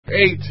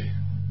8.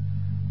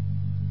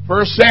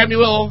 1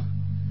 Samuel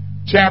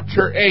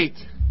chapter 8.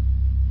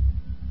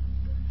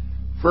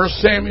 1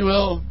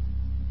 Samuel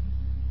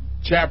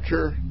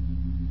chapter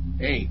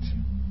 8.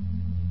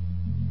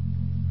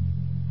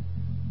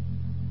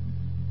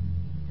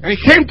 And it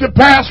came to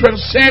pass when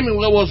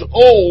Samuel was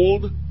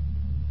old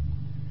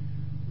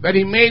that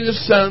he made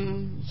his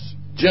sons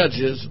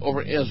judges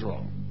over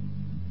Israel.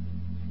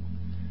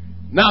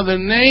 Now the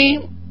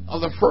name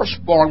of the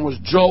firstborn was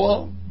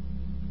Joel,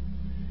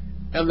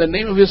 and the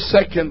name of his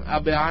second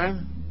Abiah,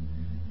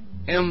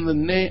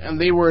 and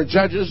they were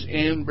judges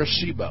in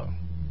Beersheba.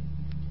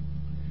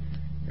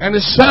 And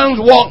his sons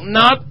walked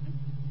not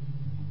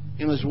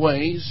in his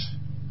ways,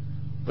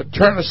 but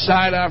turned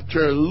aside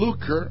after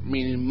lucre,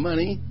 meaning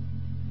money,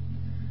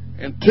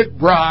 and took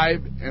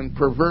bribe and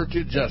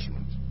perverted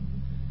judgment.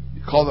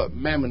 You call that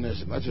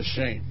mammonism. That's a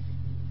shame.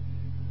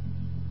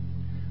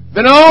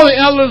 Then all the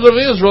elders of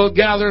Israel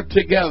gathered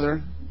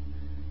together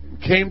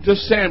and came to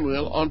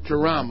Samuel unto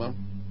Ramah,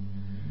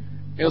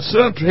 and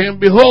said unto him,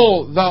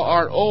 Behold, thou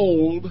art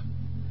old,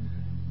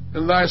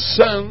 and thy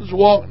sons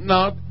walk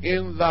not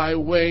in thy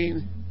way.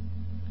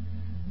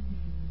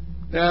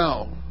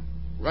 Now,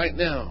 right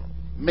now,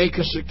 make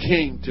us a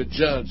king to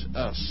judge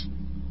us,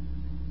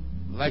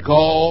 like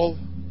all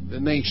the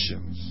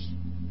nations.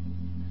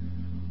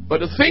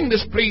 But the thing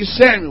displeased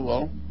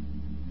Samuel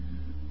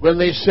when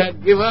they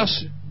said, Give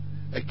us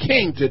a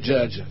king to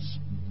judge us.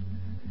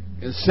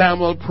 And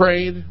Samuel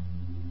prayed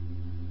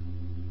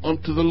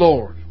unto the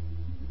Lord.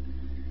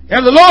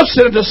 And the Lord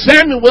said unto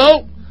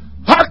Samuel,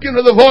 Hearken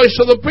to the voice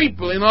of the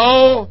people in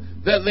all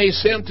that they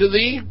say unto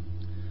thee,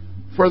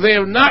 for they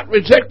have not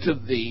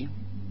rejected thee,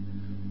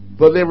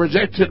 but they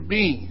rejected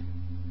me,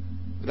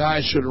 that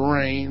I should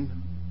reign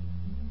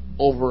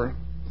over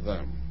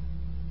them.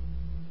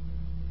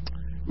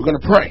 We're going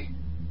to pray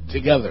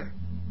together,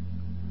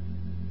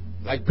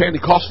 like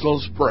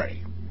Pentecostals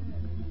pray.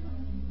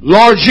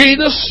 Lord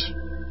Jesus,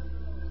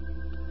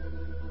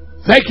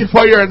 thank you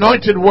for your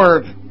anointed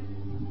word.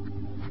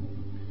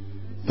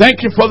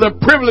 Thank you for the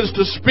privilege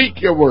to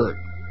speak your word.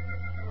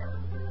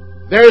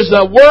 There's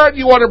a word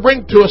you want to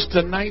bring to us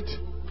tonight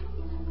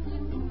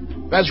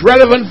that's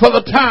relevant for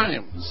the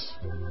times.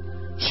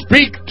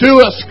 Speak to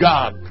us,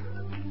 God.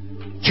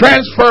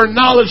 Transfer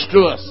knowledge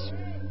to us.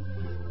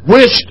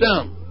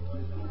 Wisdom.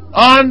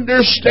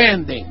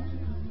 Understanding.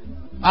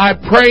 I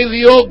pray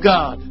thee, O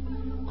God,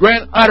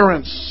 grant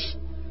utterance,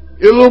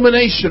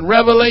 illumination,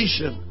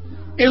 revelation,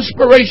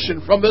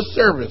 inspiration from this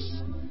service.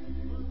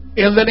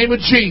 In the name of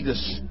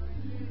Jesus.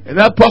 And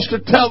help us to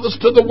tell this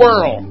to the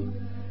world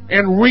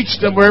and reach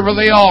them wherever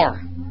they are.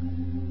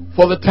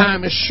 For the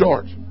time is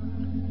short.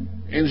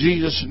 In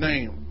Jesus'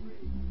 name.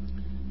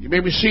 You may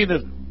be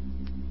seated.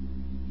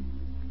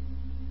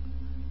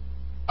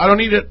 I don't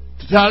need to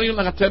tell you,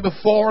 like I said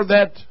before,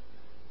 that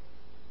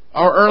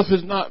our earth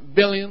is not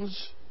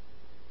billions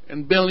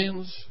and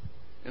billions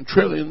and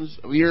trillions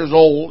of years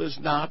old. It's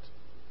not.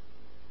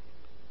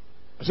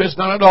 I say it's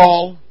not at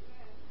all.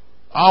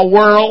 Our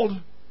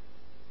world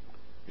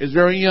is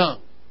very young.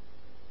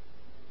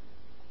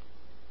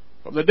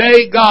 From the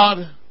day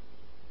God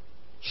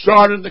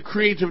started the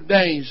creative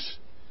days,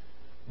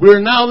 we're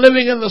now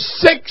living in the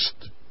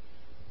 6th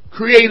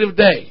creative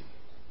day.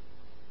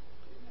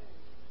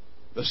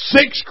 The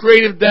 6th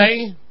creative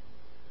day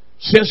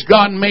since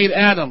God made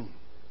Adam.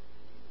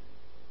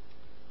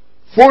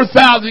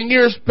 4,000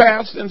 years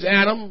passed since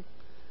Adam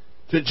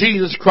to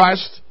Jesus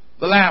Christ,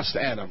 the last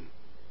Adam.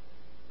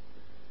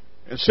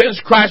 And since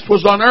Christ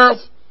was on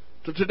earth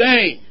to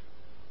today,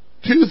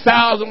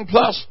 2,000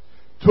 plus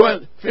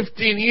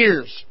 15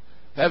 years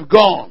have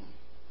gone.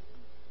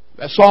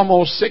 That's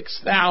almost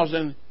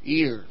 6,000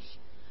 years.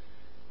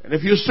 And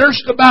if you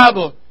search the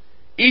Bible,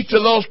 each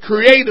of those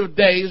creative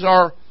days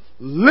are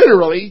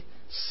literally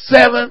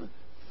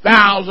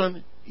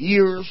 7,000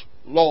 years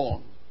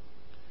long.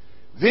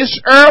 This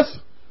earth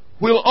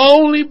will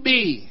only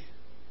be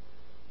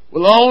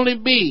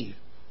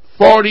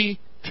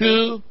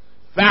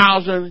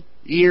 42,000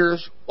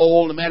 years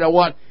old, no matter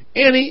what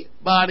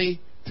anybody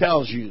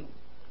tells you.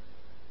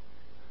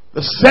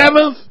 The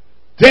 7th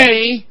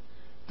day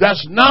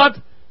does not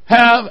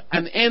have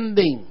an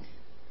ending.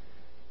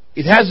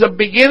 It has a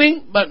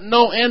beginning, but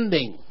no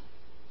ending.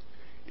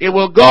 It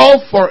will go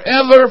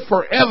forever,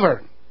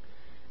 forever.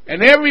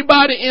 And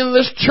everybody in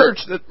this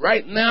church that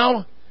right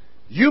now,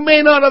 you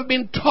may not have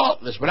been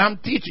taught this, but I'm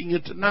teaching you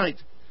tonight.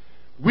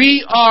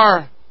 We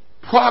are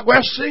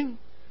progressing,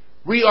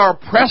 we are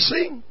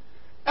pressing,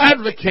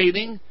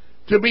 advocating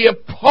to be a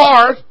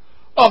part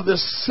of the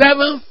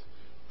 7th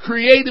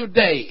creative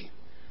day,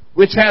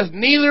 which has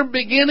neither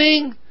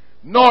beginning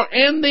nor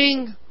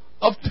ending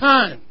of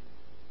time.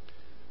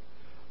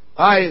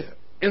 I,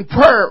 in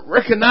prayer,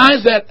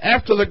 recognize that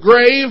after the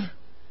grave,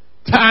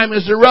 time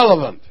is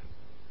irrelevant.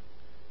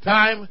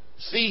 Time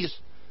ceases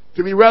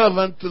to be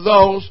relevant to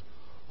those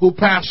who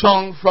pass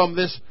on from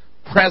this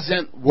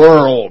present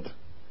world.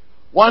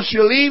 Once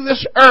you leave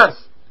this earth,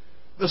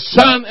 the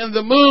sun and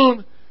the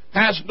moon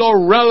has no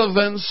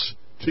relevance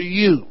to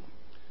you.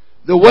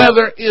 the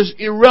weather is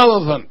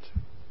irrelevant.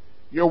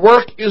 Your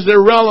work is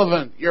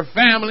irrelevant. Your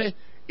family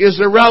is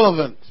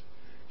irrelevant.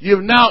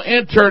 You've now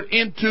entered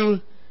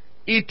into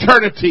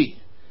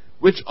eternity,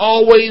 which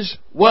always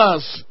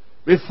was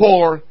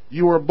before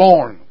you were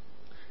born.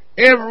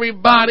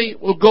 Everybody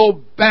will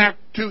go back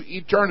to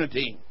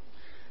eternity.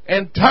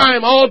 And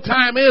time, all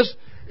time is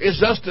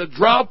just a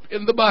drop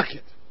in the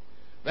bucket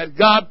that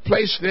God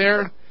placed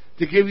there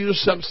to give you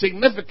some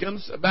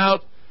significance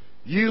about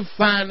you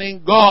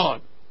finding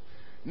God.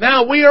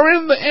 Now we are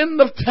in the end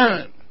of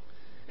time,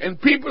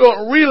 and people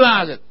don't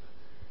realize it.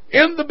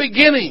 In the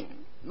beginning,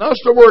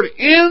 notice the word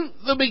in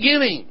the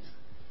beginning.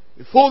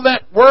 Before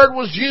that word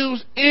was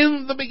used,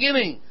 in the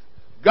beginning,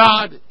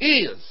 God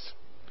is.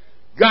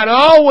 God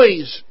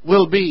always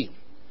will be.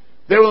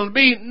 There will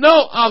be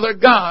no other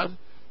God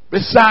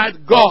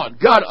beside God.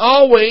 God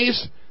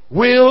always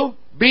will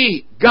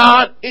be.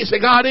 God is.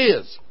 God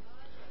is.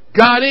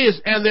 God is,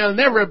 and there'll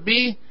never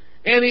be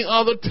any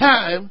other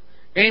time,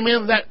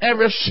 amen, that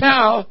ever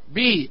shall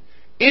be.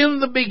 In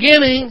the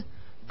beginning,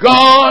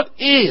 God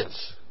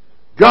is.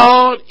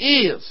 God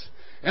is.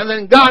 And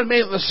then God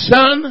made the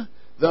sun,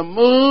 the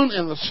moon,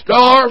 and the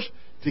stars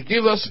to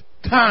give us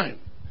time.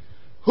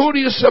 Who do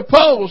you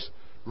suppose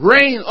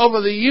reign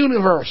over the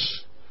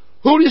universe?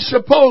 Who do you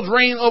suppose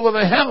reign over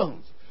the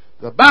heavens?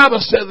 The Bible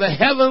says the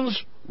heavens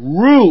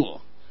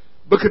rule.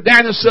 Book of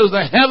Daniel says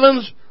the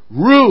heavens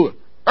rule.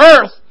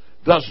 Earth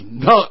does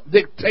not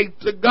dictate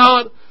to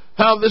God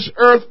how this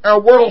earth,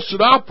 our world,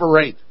 should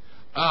operate.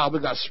 We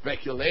got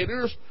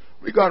speculators,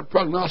 we got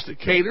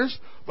prognosticators,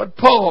 but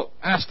Paul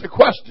asked the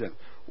question,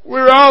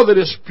 where are the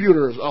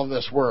disputers of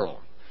this world?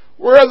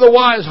 Where are the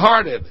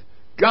wise-hearted?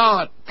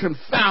 God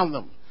confound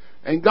them,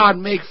 and God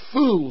make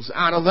fools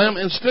out of them,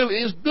 and still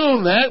is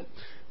doing that.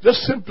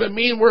 Just simply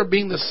mean we're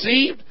being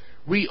deceived,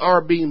 we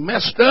are being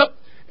messed up,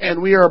 and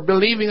we are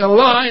believing a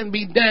lie and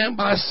be damned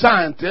by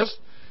scientists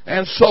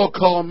and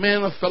so-called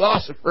men of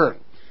philosopher.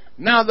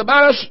 Now the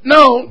Bible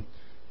knows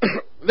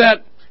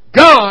that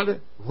God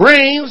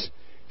reigns.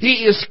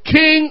 He is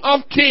King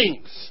of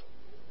kings.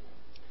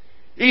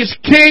 He's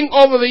king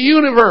over the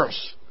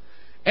universe.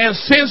 And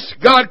since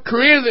God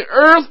created the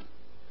earth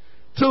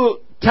to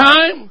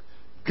time,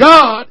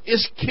 God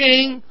is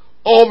king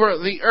over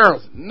the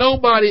earth.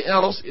 Nobody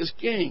else is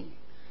king.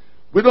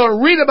 We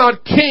don't read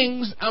about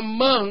kings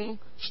among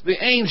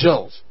the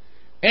angels.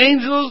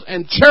 Angels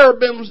and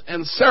cherubims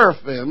and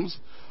seraphims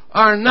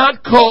are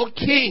not called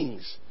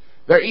kings.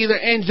 They're either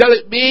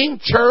angelic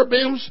beings,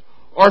 cherubims,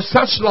 or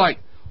such like.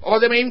 Or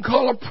they may even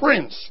call a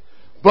prince.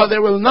 But they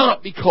will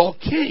not be called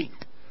king.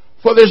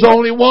 For there's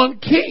only one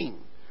king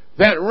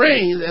that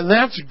reigns, and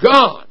that's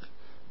God.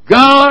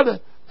 God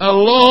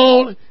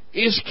alone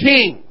is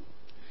king.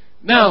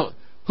 Now,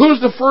 who's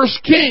the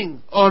first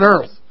king on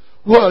earth?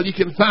 Well, you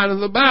can find in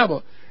the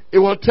Bible. It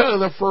will tell you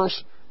the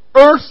first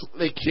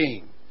earthly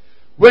king.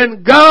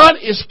 When God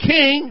is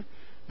king,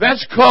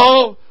 that's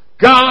called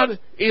God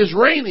is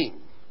reigning.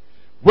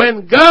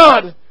 When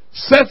God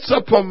sets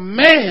up a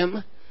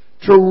man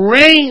to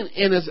reign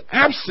in his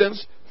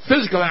absence,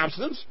 physical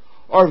absence,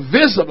 or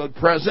visible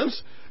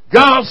presence,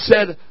 God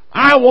said,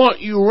 I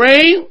want you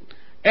reign,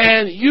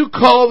 and you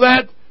call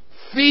that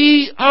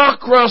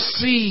theocracy.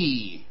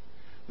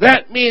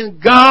 That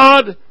means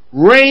God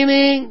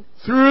reigning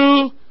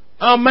through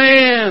a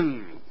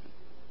man.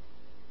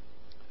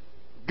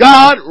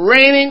 God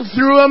reigning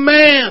through a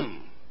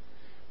man.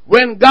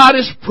 When God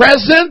is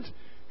present,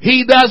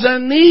 He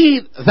doesn't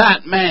need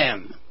that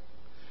man.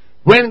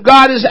 When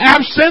God is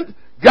absent,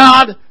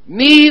 God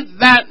needs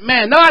that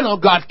man. Now I know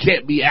God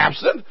can't be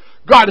absent.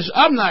 God is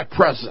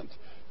omnipresent.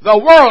 The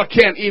world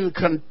can't even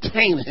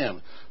contain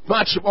Him.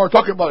 Much more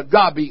talking about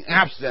God being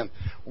absent.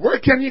 Where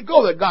can you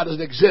go that God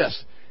doesn't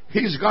exist?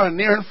 He's gone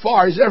near and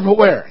far. He's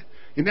everywhere.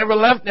 He never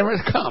left, never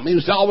come. He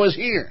was always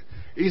here.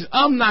 He's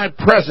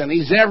omnipresent.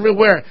 He's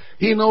everywhere.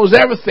 He knows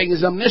everything.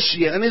 He's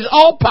omniscient. And He's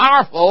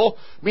all-powerful,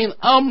 meaning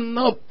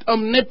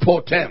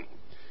omnipotent.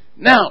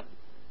 Now,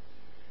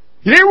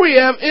 here we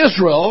have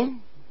Israel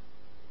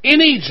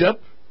in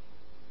Egypt.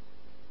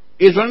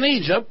 Israel in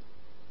Egypt,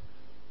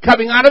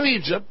 coming out of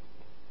Egypt.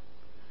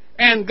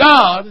 And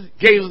God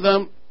gave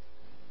them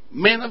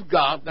men of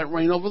God that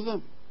reign over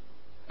them.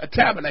 A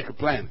tabernacle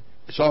plan.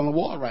 It's on the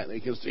wall right there.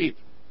 You can see it.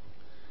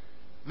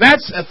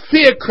 That's a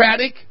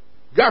theocratic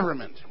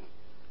government.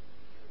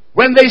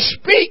 When they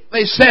speak,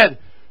 they said,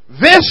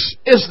 this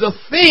is the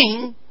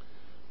thing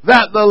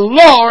that the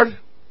Lord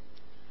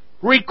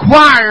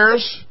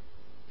requires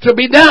to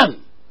be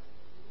done.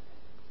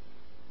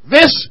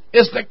 This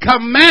is the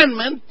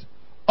commandment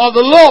of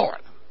the Lord.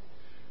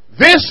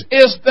 This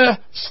is the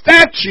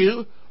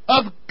statute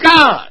of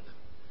God.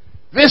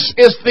 This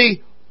is the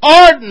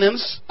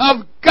ordinance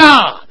of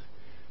God.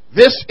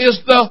 This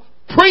is the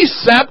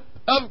precept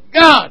of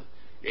God.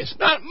 It's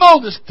not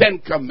Moses' 10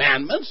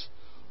 commandments.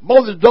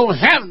 Moses don't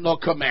have no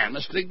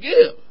commandments to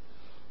give.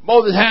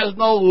 Moses has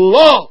no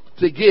law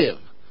to give.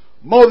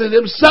 Moses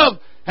himself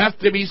has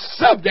to be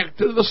subject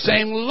to the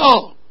same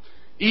law.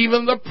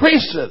 Even the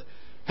priesthood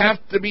have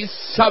to be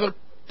subject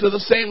to the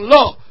same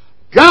law.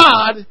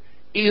 God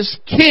is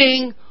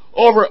king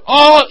over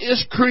all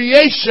His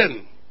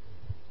creation.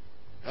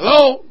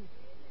 Hello?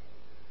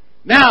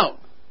 Now,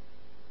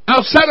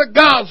 outside of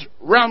God's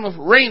realm of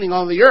reigning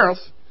on the earth,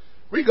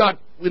 we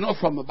know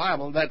from the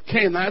Bible that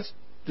Canaanites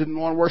didn't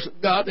want to worship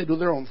God. They do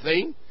their own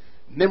thing.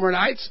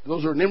 Nimrodites,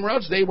 those are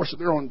Nimrods, they worship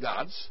their own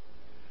gods.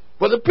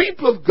 But the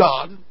people of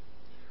God,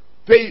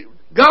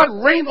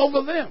 God reigned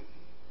over them.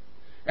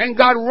 And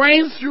God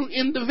reigns through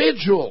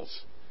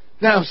individuals.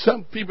 Now,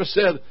 some people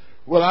said,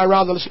 well, I'd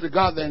rather listen to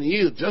God than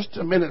you. Just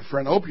a minute,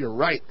 friend. I hope you're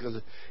right, because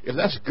if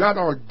that's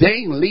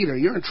God-ordained leader,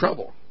 you're in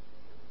trouble.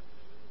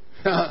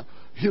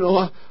 You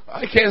know,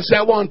 I can't say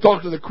I want to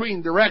talk to the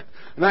Queen direct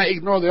and I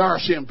ignore the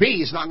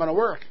RCMP. It's not going to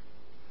work.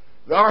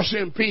 The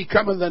RCMP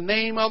come in the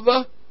name of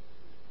the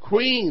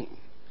Queen.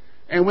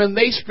 And when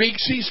they speak,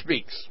 she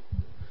speaks.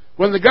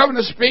 When the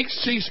governor speaks,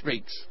 she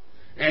speaks.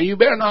 And you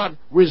better not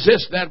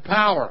resist that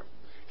power.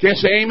 Can you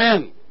say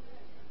amen?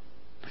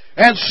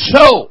 And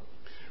so,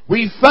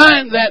 we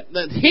find that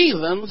the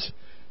heathens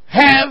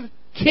have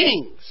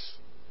kings.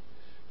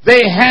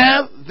 They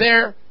have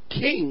their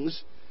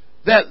kings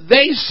that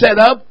they set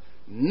up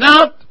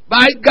not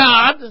by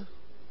God,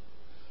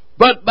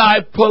 but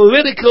by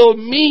political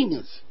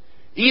means,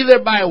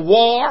 either by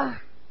war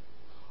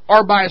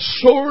or by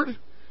sword.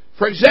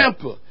 For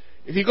example,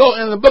 if you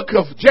go in the book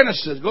of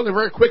Genesis, go there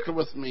very quickly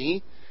with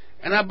me,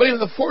 and I believe in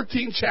the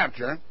 14th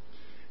chapter,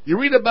 you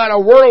read about a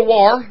world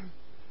war,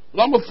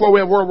 long before we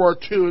have World War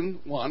II and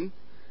I.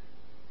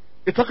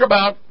 It talk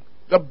about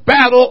the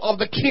battle of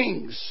the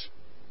kings.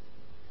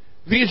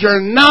 These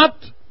are not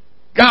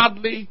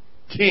godly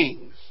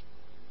kings.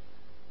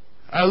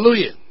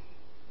 Hallelujah.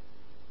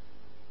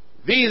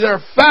 These are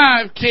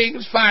 5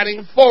 kings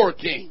fighting 4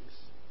 kings.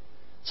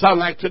 Sound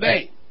like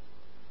today.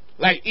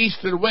 Like East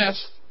and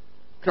West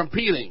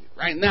competing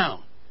right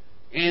now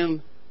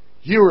in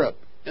Europe,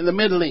 in the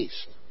Middle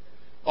East,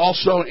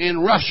 also in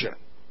Russia.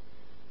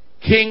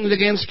 Kings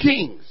against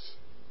kings.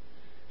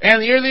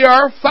 And here they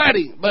are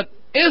fighting. But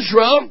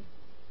Israel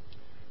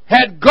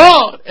had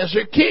God as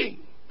their king.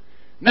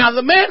 Now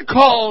the man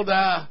called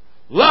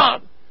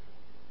Lot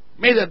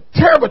made a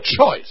terrible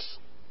choice.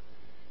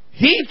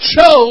 He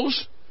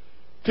chose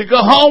to go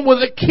home with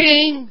a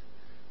king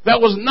that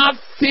was not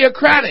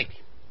theocratic.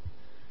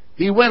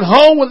 He went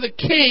home with a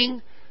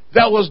king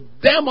that was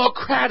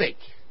democratic.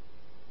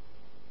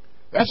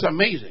 That's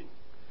amazing.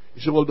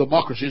 You say, well,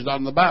 democracy is not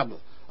in the Bible.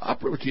 I'll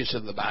prove it to you, it's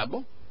in the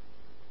Bible.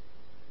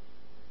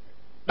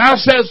 Now it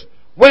says,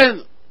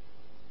 when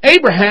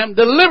Abraham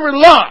delivered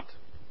Lot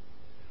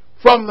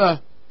from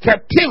the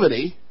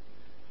captivity,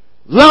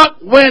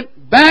 Lot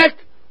went back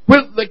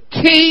with the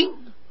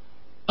king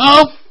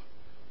of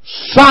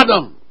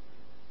Sodom.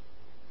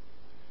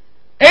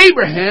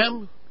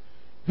 Abraham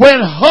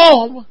went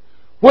home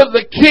with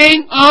the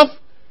king of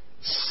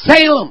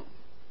Salem.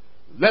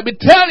 Let me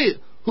tell you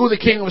who the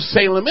king of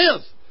Salem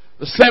is.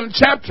 The 7th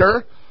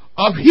chapter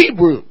of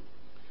Hebrew.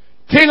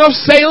 King of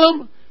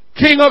Salem,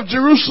 king of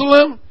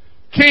Jerusalem,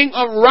 king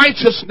of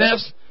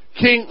righteousness,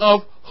 king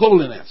of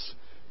holiness.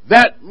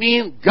 That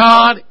means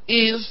God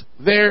is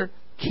their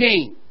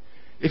king.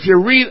 If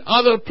you read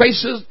other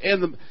places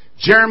in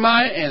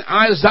Jeremiah and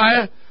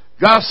Isaiah,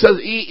 God says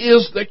He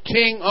is the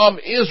king of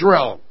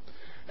Israel.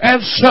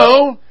 And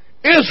so,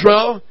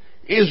 Israel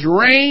is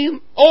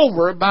reigned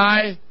over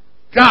by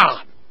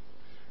God.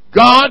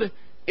 God,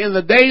 in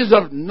the days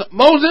of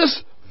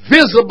Moses,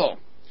 visible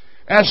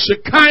as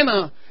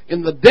Shekinah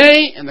in the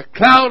day and the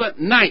cloud at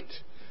night.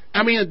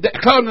 The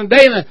cloud in the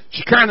day and the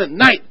Shekinah at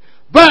night.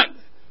 But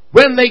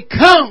when they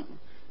come,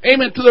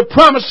 amen, to the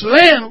promised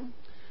land,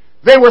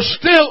 they were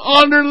still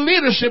under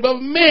leadership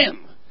of men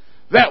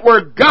that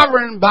were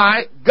governed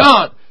by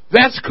God.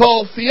 That's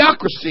called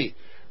theocracy.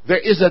 There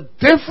is a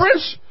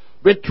difference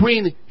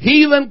between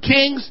heathen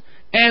kings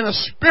and a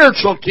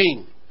spiritual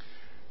king.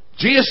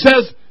 Jesus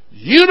says,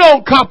 you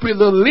don't copy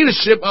the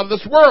leadership of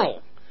this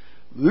world.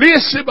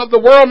 Leadership of the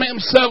world make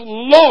themselves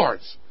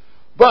lords.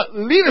 But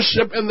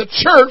leadership in the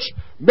church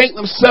make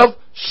themselves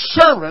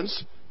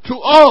servants to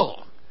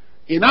all.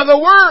 In other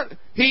words,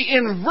 He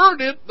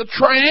inverted the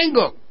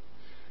triangle.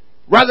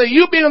 Rather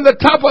you being on the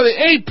top of the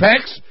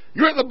apex,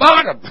 you're at the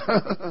bottom.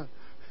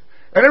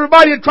 And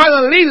everybody you're trying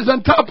to lead is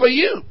on top of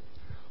you,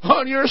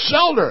 on your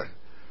shoulder.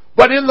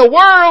 But in the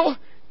world,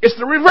 it's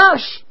the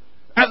reverse.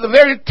 At the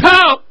very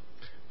top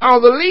are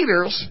the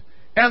leaders,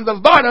 and the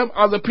bottom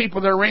are the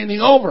people they're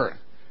reigning over.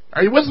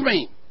 Are you with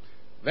me?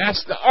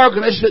 That's the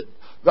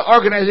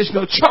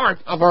organizational chart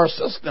of our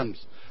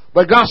systems.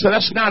 But God said,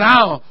 that's not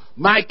how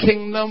my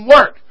kingdom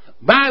works.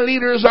 My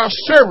leaders are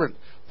servants.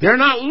 They're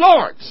not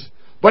lords.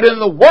 But in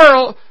the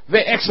world, they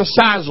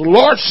exercise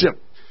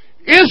lordship.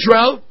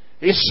 Israel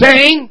is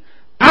saying,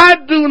 I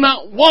do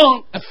not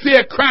want a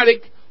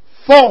theocratic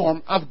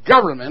form of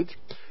government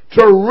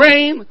to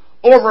reign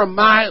over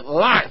my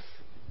life.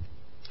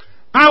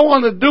 I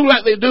want to do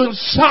like they do in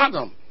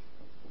Sodom.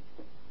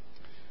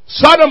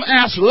 Sodom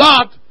asked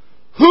Lot,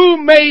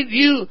 who made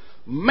you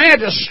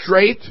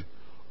magistrate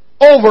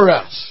over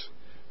us?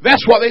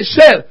 That's what they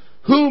said.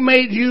 Who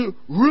made you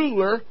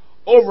ruler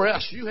over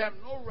us. You have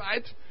no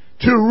right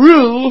to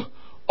rule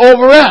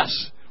over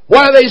us.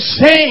 What are they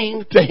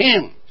saying to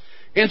him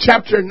in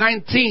chapter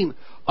 19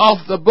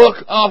 of the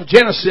book of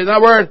Genesis? In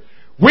other words,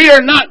 we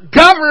are not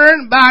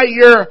governed by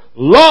your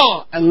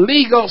law and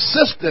legal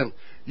system.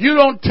 You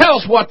don't tell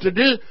us what to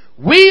do.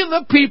 We,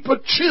 the people,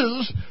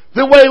 choose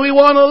the way we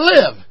want to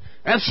live.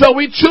 And so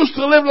we choose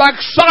to live like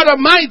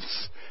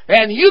sodomites.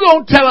 And you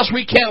don't tell us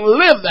we can't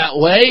live that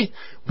way.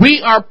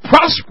 We are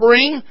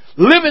prospering,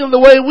 living the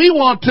way we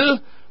want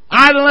to,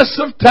 idleness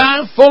of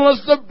time,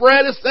 fullness of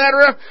bread,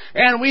 etc.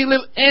 And we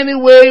live any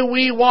way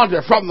we want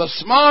to. From the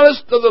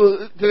smallest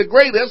to the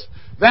greatest,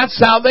 that's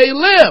how they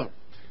live.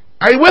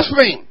 Are you with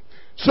me?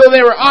 So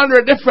they were under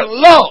a different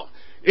law.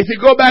 If you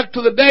go back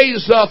to the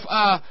days of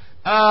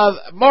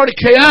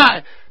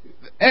Mordecai,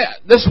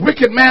 this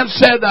wicked man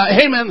said,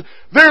 Haman,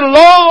 their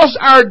laws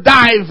are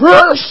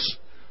diverse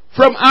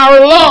from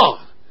our law.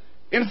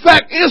 In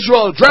fact,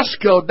 Israel's dress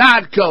code,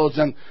 diet codes,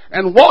 and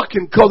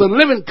walking code and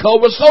living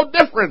code was so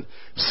different.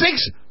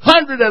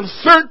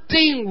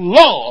 613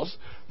 laws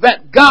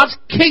that God's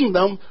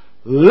kingdom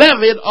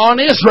levied on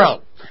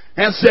Israel.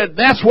 And said,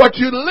 that's what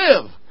you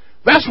live.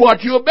 That's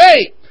what you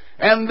obey.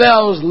 And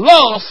those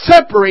laws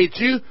separate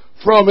you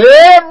from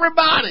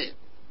everybody.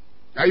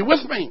 Are you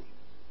with me?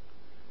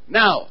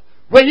 Now,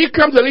 when you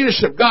come to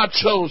leadership, God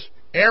chose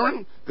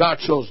Aaron, God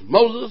chose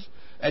Moses,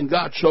 and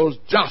God chose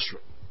Joshua.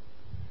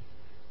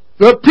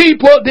 The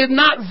people did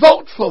not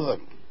vote for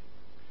them.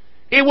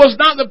 It was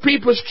not the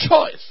people's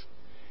choice.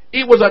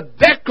 It was a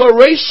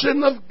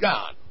declaration of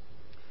God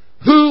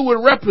who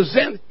would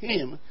represent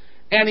him,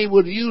 and he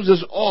would use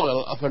his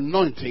oil of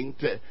anointing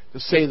to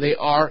say they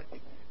are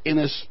in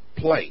his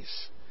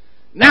place.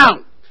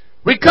 Now,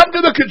 we come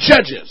to the book of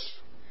Judges.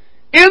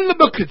 In the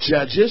book of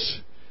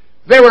Judges,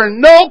 there were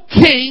no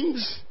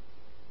kings.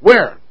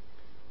 Where?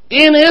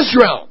 In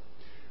Israel.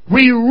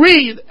 We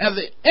read at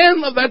the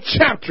end of that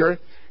chapter,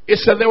 it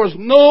said there was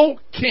no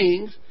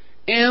kings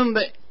in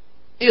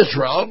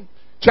Israel,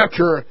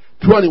 chapter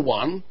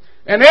 21,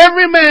 and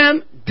every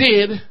man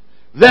did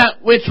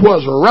that which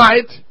was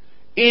right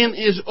in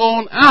his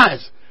own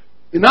eyes.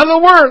 In other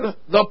words,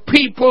 the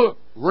people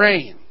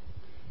reign.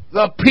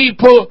 The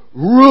people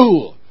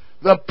rule.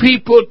 The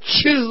people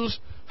choose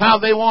how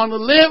they want to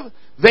live.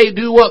 They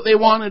do what they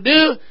want to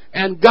do,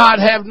 and God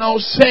have no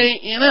say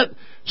in it.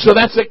 So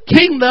that's a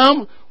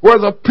kingdom where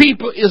the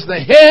people is the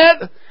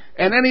head,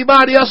 and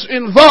anybody else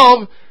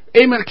involved,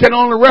 amen, can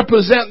only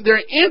represent their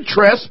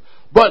interests,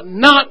 but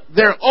not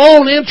their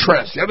own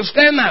interests. You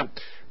understand that?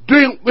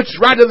 Doing which is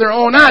right in their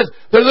own eyes.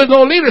 There's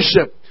no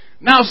leadership.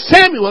 Now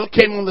Samuel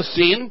came on the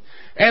scene,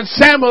 and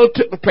Samuel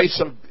took the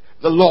place of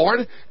the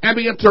Lord and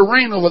began to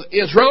reign over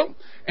Israel.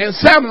 And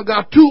Samuel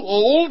got too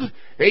old.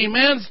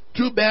 Amen.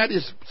 Too bad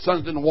his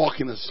sons didn't walk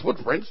in his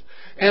footprints,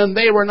 and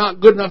they were not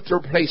good enough to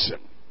replace him.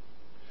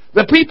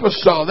 The people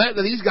saw that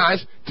these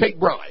guys take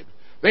bribe.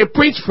 They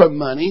preach for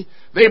money.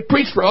 They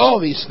preach for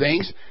all these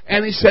things.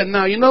 And he said,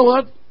 now, you know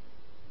what?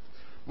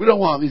 We don't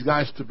want these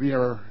guys to be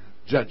our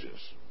judges.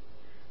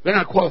 They're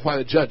not qualified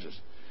as judges.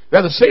 They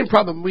have the same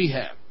problem we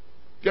have.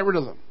 Get rid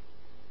of them.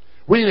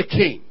 We need a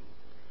king.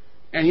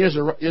 And here's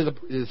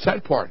the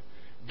sad part.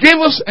 Give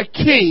us a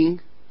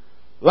king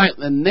like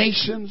the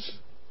nations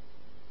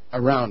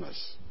around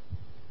us.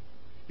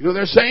 You know what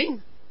they're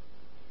saying?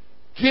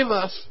 Give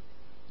us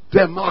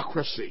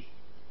democracy.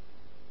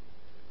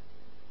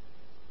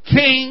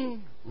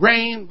 King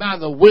reign by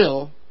the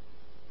will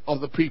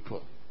of the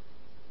people.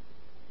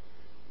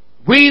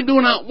 We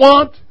do not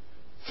want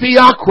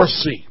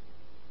theocracy.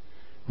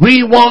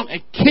 We want a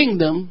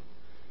kingdom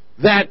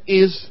that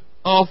is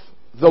of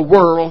the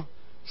world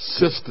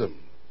system.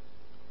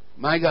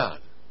 My God,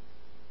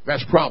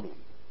 that's a problem.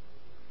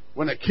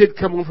 When a kid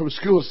comes home from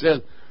school and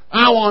says,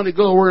 I want to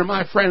go where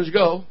my friends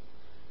go,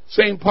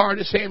 same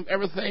party, same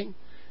everything,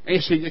 and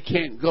you say, you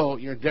can't go,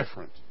 you're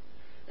different.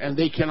 And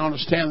they can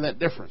understand that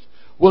difference.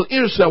 Well,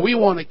 Israel said, we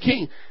want a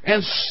king.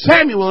 And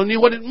Samuel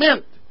knew what it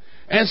meant.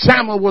 And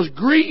Samuel was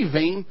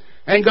grieving,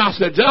 and God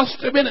said,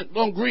 just a minute,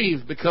 don't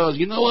grieve, because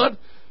you know what?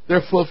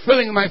 They're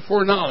fulfilling my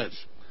foreknowledge.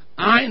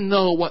 I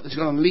know what it's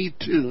going to lead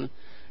to.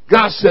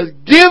 God says,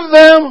 give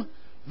them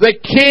the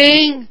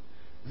king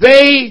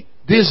they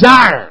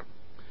desire.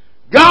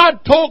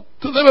 God talked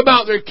to them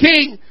about their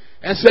king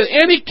and said,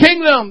 any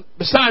kingdom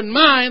beside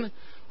mine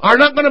are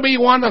not going to be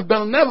one of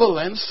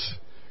benevolence.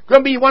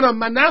 Going to be one of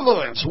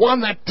malevolence.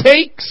 One that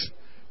takes,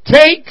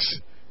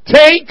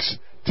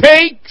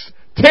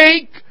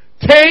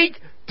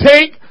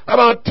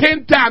 about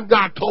 10 times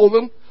God told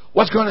them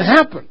what's going to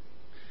happen.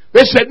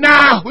 They said,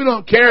 nah, we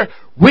don't care.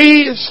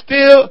 We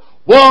still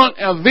want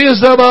a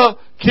visible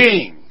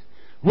king.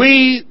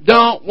 We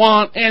don't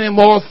want any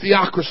more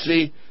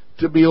theocracy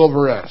to be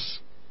over us.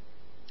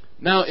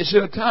 Now, it's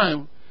in a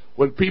time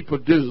when people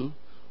do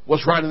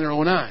what's right in their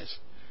own eyes.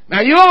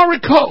 Now, you all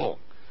recall,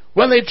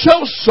 when they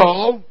chose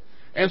Saul,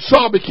 and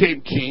Saul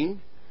became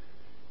king,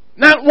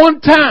 not one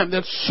time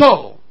that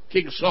Saul,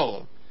 King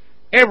Saul,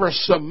 ever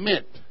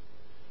submit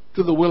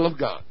to the will of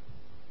God.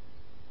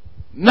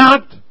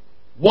 Not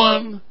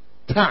one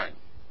time.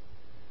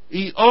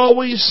 he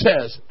always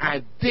says,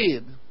 I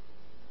did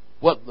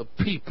what the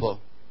people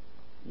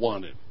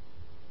wanted.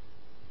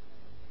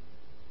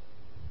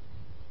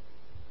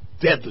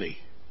 Deadly.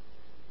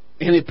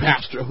 Any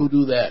pastor who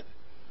do that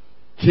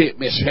can't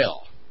miss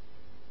hell.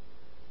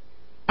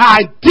 I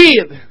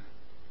did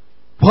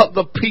what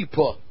the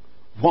people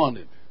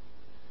wanted.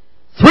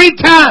 3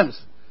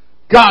 times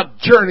God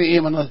journeyed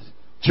him on a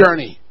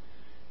journey.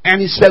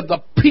 And he said,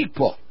 the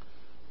people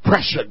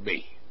pressured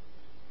me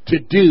to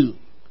do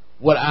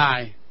what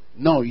I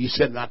know you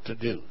said not to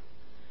do.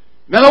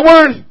 In other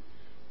words,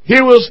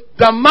 here was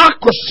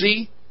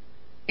democracy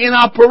in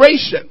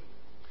operation.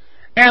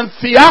 And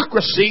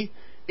theocracy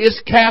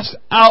is cast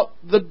out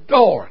the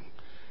door.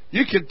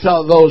 You can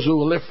tell those who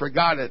will live for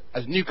God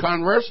as new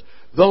converts,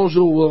 those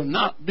who will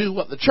not do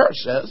what the church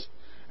says,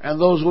 and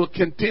those who will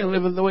continue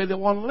living the way they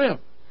want to live.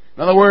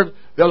 In other words,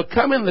 they'll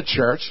come in the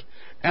church,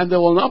 and they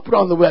will not put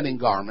on the wedding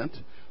garment,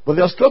 but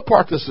they'll still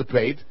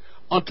participate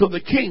until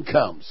the king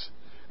comes.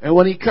 And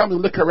when he comes,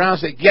 and look around and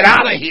say, get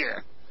out of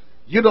here.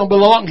 You don't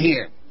belong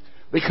here.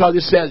 Because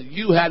he says,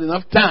 you had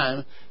enough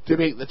time to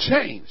make the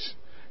change.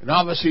 And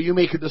obviously you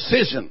make a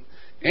decision.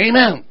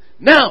 Amen.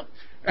 Now,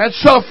 and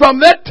so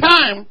from that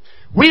time,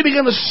 we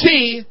begin to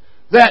see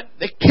that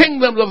the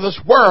kingdoms of this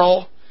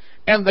world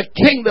and the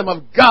kingdom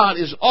of God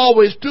is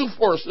always 2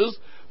 forces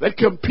that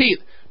compete.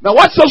 Now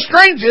what's so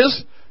strange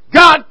is,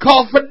 God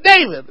called for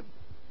David.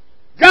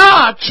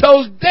 God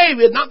chose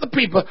David, not the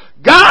people.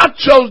 God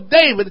chose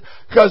David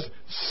because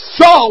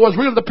Saul was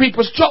really the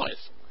people's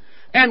choice.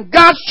 And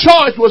God's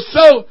choice was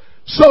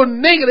so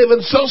negative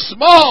and so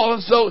small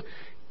and so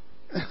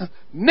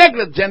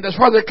negligent as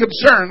far as they're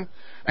concerned.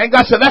 And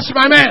God said, that's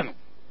my man.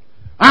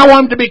 I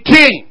want him to be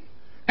king.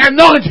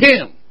 Anoint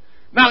him.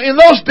 Now in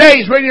those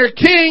days when you're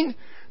king,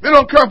 they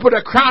don't come and put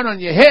a crown on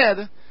your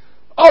head.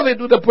 All they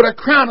do is put a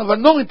crown of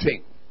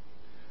anointing.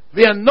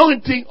 The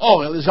anointing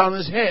oil is on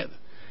his head.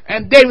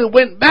 And David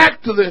went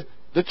back to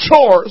the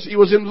chores he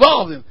was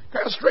involved in.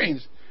 Kind of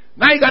strange.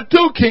 Now you got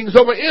 2 kings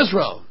over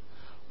Israel.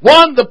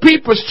 One, the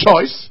people's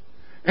choice,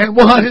 and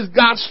one is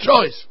God's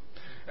choice.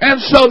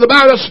 And so the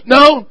Bible says,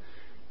 no,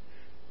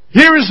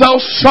 here is how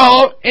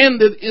Saul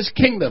ended his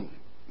kingdom.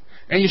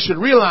 And you should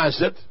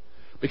realize it,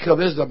 because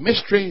there's a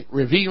mystery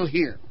revealed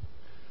here.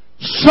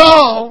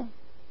 Saul,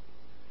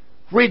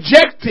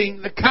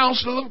 rejecting the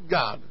counsel of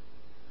God,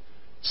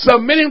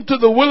 submitting to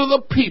the will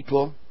of the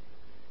people,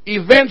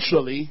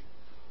 eventually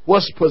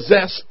was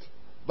possessed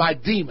by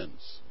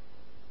demons.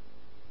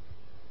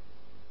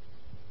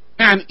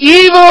 An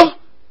evil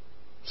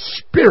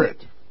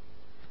spirit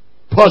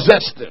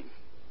possessed him.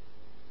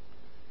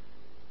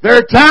 There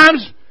are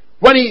times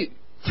when he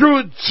threw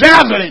a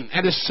javelin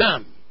at his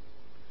son.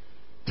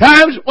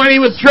 Times when he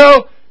would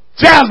throw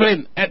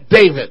javelin at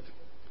David.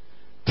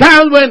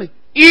 Times when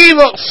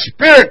evil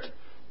spirit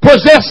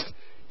possessed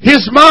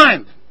his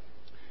mind.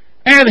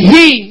 And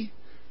he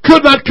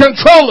could not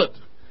control it.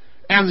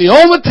 And the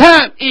only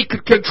time he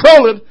could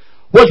control it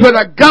was when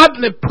a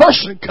godly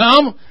person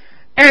come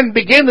and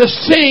began to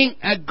sing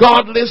a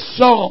godly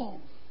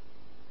song.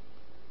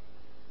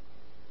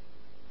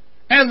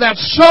 And that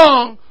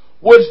song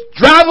would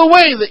drive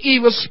away the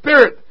evil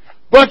spirit.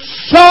 But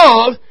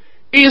Saul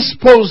is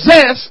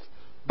possessed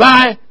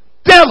by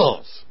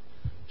devils.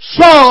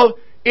 Saul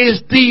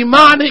is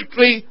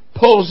demonically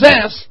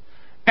possessed,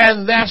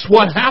 and that's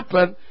what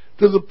happened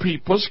to the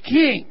people's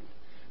king.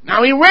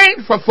 Now he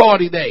reigned for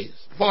 40 days,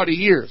 40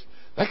 years.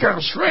 That's kind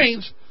of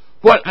strange,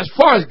 but as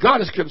far as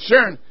God is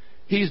concerned,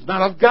 he's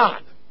not of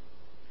God.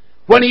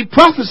 When he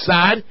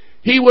prophesied,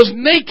 he was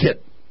naked.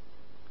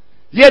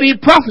 Yet he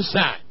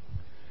prophesied.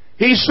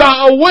 He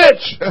saw a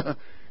witch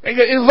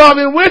involved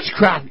in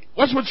witchcraft.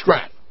 What's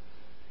witchcraft?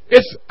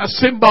 It's a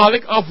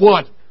symbolic of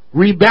what?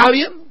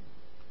 Rebellion.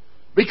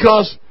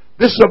 Because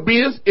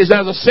disobedience is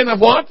as a sin of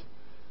what?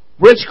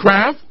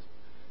 Witchcraft.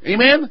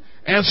 Amen.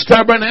 And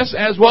stubbornness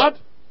as what?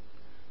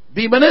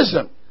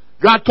 Demonism.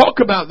 God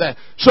talked about that.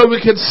 So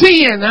we can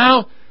see here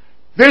now,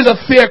 there's a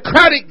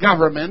theocratic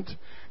government,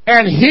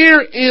 and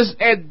here is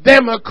a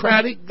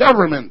democratic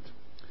government.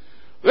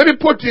 Let me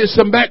put you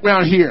some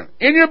background here.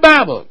 In your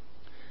Bible,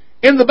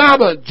 in the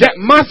Bible,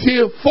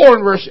 Matthew 4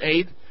 and verse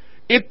 8,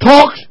 it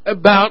talks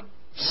about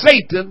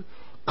Satan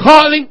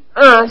calling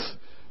earth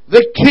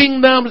the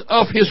kingdoms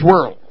of his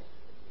world.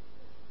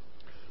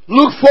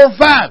 Luke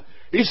 4:5,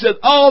 he said,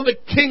 all the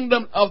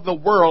kingdom of the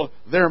world,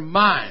 they're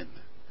mine.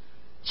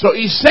 So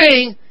he's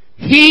saying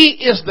he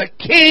is the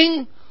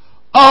king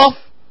of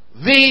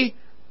the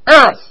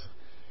earth.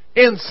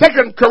 In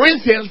 2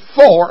 Corinthians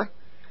 4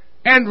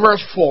 and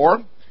verse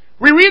 4,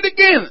 we read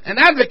again, an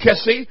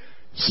advocacy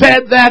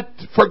said that,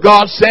 for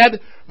God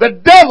said, the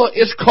devil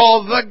is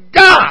called the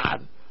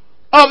God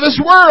of this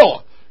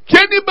world.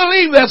 Can you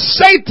believe that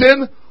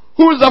Satan,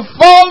 who is a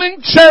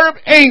fallen cherub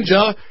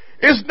angel,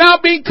 is now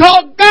being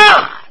called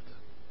God?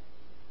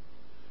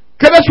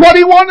 Because that's what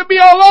he wanted to be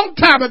a long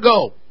time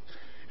ago.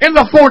 In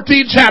the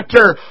 14th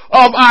chapter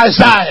of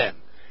Isaiah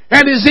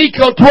and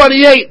Ezekiel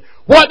 28,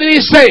 what did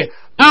he say?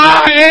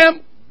 I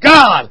am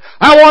God.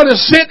 I want to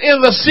sit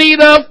in the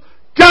seat of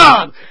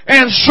God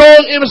and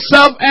showed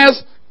himself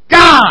as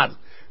God.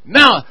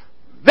 Now,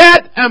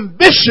 that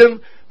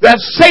ambition that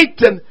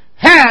Satan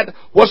had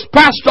was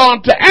passed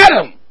on to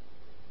Adam.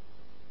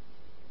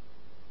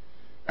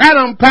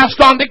 Adam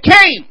passed on to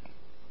Cain.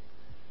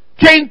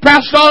 Cain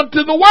passed on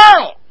to the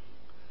world.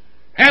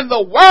 And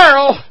the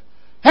world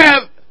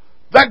have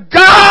the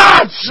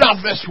gods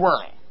of this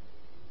world.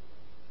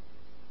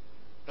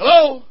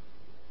 Hello?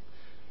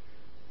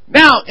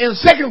 Now, in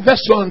 2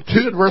 Thessalonians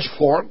 2, verse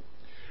 4,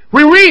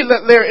 we read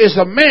that there is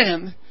a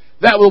man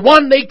that will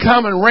one day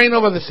come and reign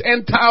over this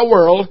entire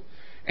world,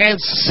 and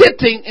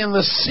sitting in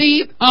the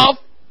seat of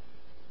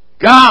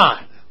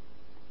God.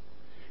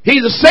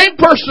 He's the same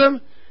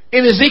person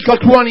in Ezekiel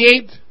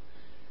 28,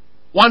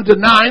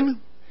 1-9.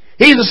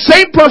 He's the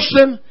same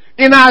person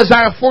in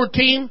Isaiah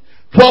 14,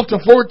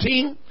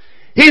 12-14.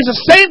 He's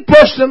the same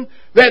person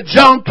that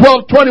John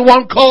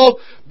 12:21 called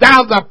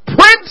thou the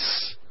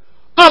prince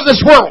of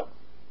this world.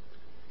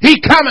 He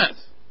cometh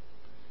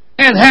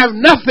and have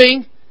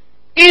nothing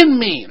in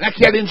me. Like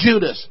he had in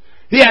Judas.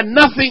 He had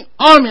nothing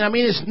on me. I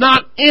mean, it's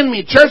not in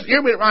me. Church,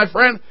 hear me, my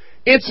friend.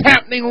 It's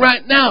happening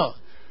right now.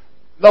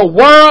 The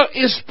world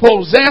is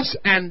possessed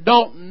and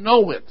don't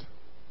know it.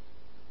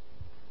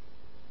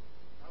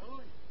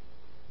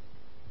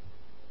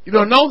 You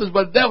don't know this,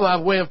 but the devil has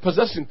a way of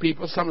possessing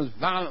people. Some is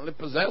violently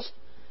possessed,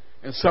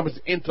 and some is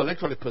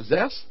intellectually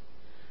possessed,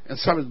 and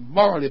some is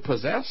morally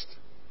possessed.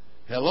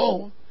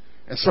 Hello?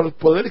 And some is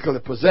politically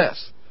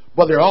possessed.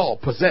 But they're all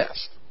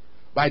possessed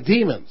by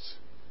demons.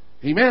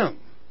 Amen.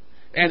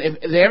 And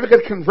if they ever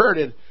get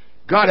converted,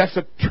 God has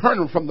to turn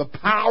them from the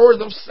powers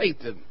of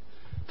Satan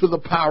to the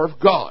power of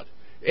God.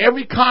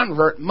 Every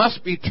convert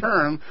must be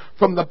turned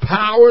from the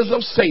powers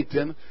of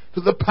Satan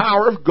to the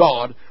power of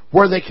God,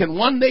 where they can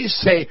one day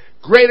say,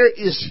 greater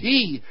is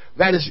He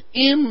that is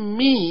in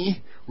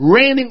me,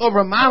 reigning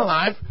over my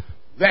life,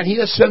 than He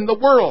that's in the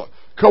world.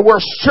 Because we're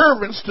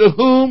servants to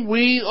whom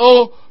we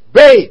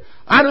obey.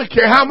 I don't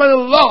care how many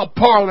law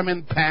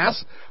parliament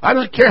pass. I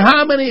don't care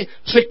how many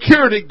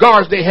security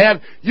guards they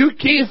have. You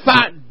can't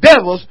fight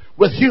devils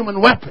with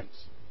human weapons.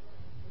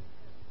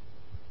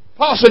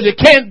 Paul says you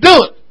can't do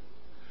it.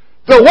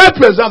 The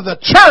weapons of the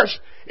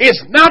church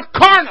is not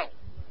carnal.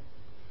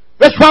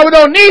 That's why we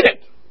don't need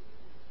it.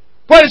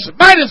 But it's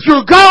mighty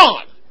through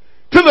God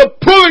to the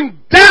pulling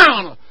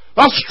down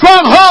of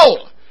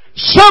stronghold.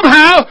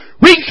 Somehow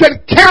we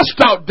can cast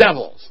out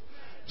devils.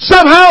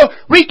 Somehow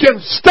we can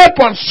step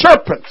on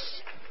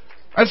serpents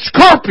and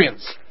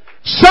scorpions.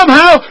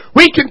 Somehow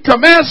we can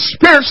command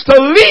spirits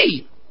to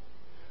leave.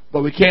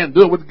 But we can't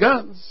do it with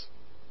guns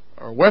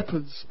or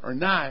weapons or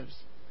knives.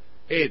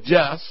 It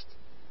just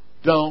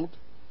don't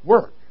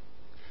work.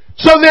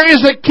 So there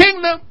is a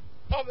kingdom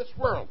of this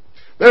world.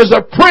 There's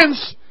a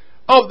prince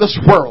of this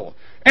world.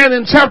 And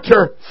in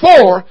chapter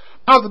 4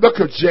 of the book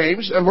of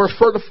James, and verse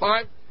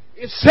 4-5,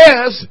 it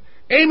says,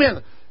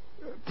 amen,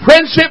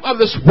 friendship of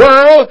this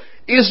world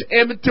is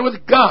enmity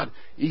with God.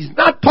 He's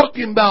not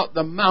talking about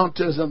the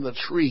mountains and the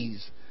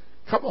trees.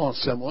 Come on,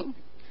 someone.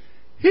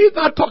 He's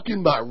not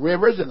talking about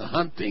rivers and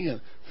hunting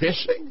and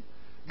fishing.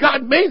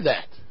 God made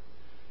that.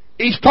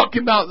 He's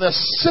talking about the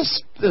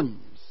systems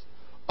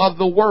of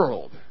the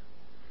world.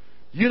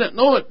 You don't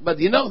know it, but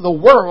you know the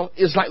world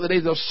is like the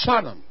days of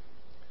Sodom.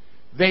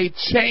 They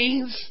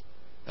changed,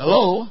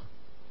 the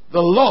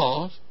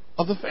laws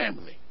of the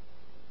family.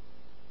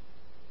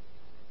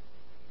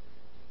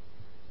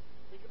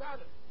 Think about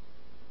it.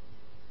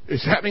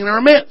 It's happening in our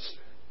midst.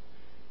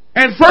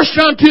 And 1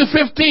 John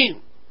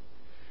 2:15,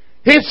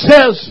 it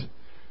says,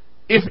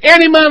 if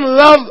any man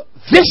love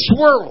this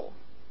world,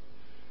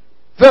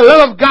 the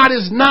love of God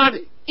is not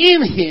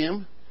in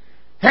him,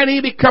 and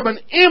he become an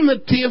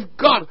enmity of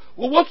God.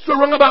 Well, what's so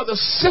wrong about the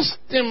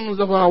systems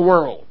of our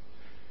world?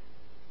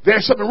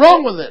 There's something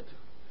wrong with it.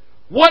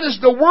 What is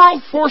the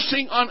world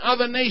forcing on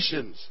other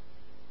nations?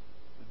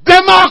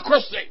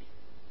 Democracy.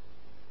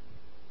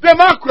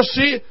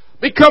 Democracy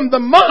become the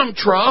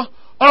mantra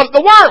of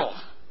the world.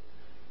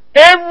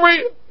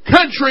 Every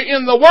country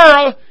in the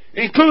world,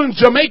 including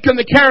Jamaica and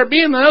the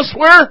Caribbean and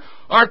elsewhere,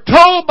 are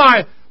told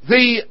by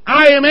the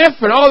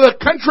IMF and all the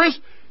countries,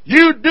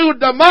 you do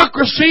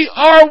democracy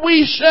or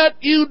we shut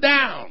you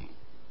down.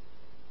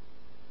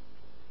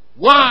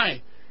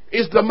 Why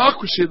is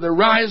democracy the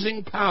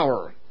rising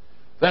power?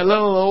 That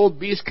little old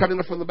beast coming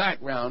up from the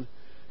background,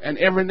 and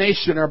every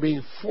nation are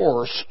being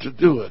forced to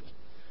do it.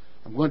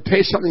 I'm going to tell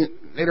you something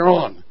later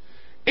on.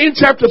 In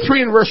chapter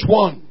 3 and verse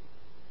 1,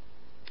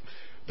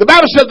 the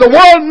Bible says, the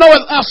world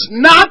knoweth us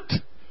not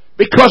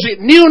because it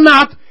knew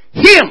not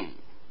Him.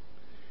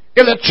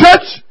 If the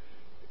church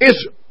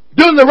is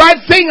doing the right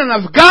thing and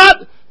of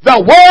God, the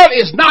world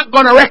is not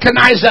going to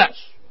recognize us.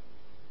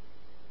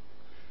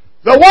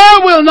 The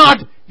world will not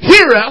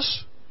hear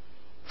us,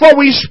 for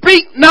we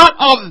speak not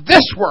of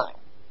this world.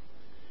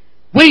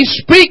 We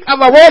speak of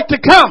a world to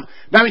come.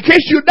 Now, in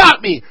case you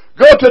doubt me,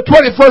 go to the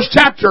 21st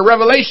chapter of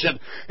Revelation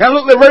and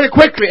look there very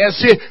quickly and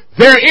see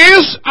there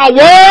is a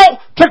world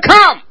to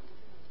come.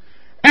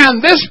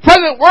 And this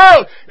present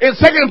world in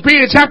 2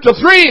 Peter chapter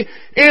 3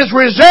 is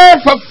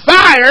reserved for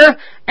fire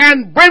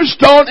and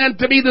brimstone and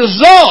to be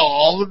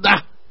dissolved.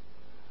 That's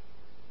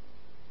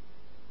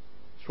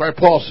why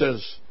Paul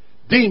says,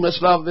 Demas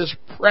loved this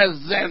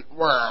present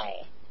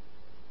world.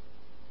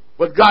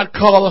 But God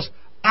called us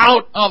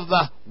out of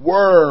the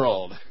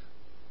world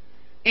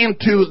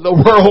into the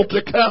world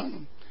to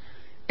come.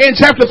 In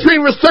chapter 3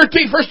 verse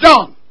 13, 1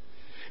 John,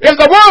 if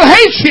the world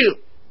hates you,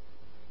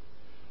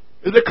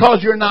 it's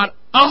because you're not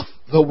of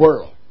the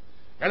world.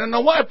 I don't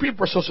know why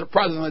people are so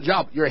surprised on the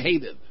job. You're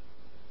hated.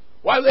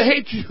 Why do they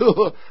hate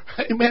you?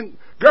 Amen.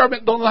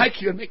 Government don't like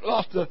you and make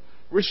laws to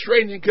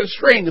restrain and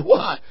constrain you.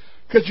 Why?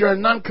 Because you're a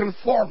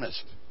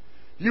nonconformist.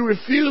 You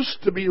refuse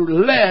to be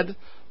led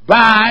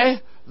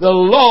by the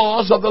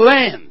laws of the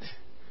land.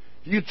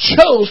 You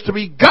chose to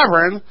be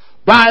governed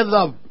by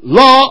the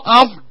law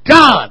of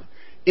God.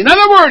 In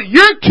other words,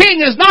 your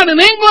king is not in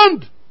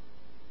England.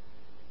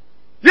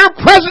 Your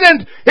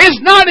president is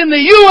not in the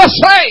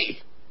USA.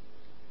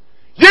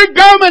 Your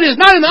government is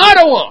not in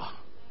Ottawa.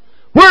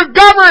 We're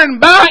governed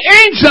by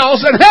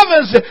angels in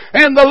heavens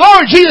and the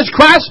Lord Jesus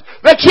Christ,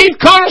 the chief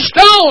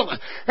cornerstone.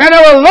 And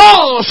our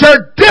laws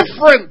are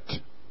different.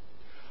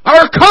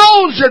 Our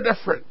codes are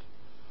different.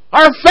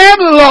 Our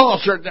family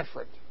laws are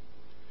different.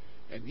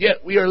 And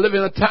yet we are living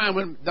in a time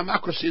when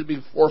democracy is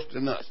being forced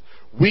on us.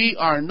 We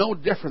are no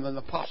different than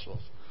the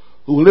apostles,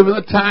 who live in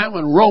a time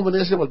when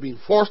Romanism was being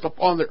forced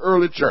upon the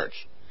early church.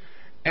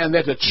 And they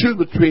had to choose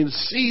between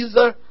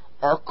Caesar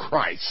or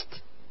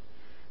Christ.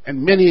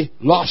 And many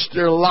lost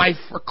their life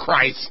for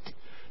Christ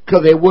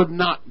because they would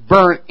not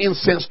burn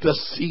incense to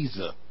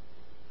Caesar.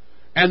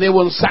 And they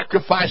wouldn't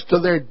sacrifice to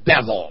their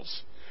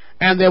devils.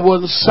 And they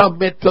wouldn't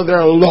submit to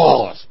their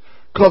laws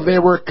because they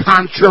were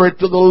contrary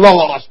to the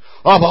laws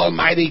of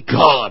Almighty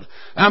God.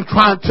 I'm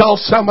trying to tell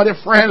somebody,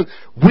 friend,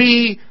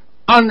 we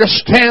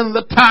understand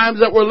the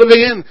times that we're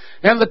living in.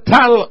 And the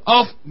title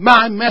of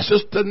my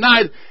message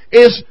tonight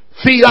is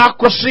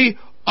Theocracy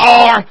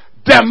or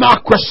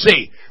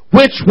Democracy.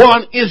 Which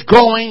one is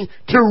going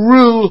to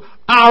rule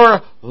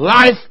our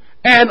life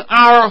and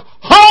our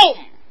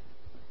home?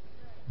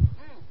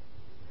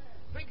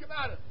 Think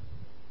about it.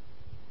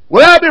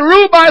 Will I be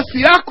ruled by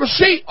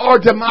theocracy or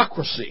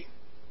democracy?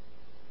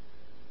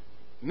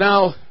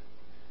 Now,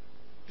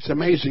 it's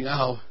amazing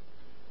how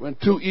when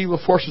two evil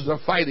forces are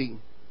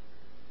fighting,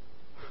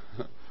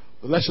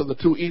 the less of the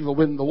two evil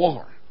win the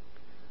war.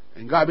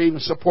 And God may even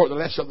support the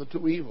less of the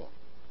two evil.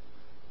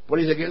 But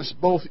He's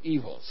against both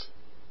evils.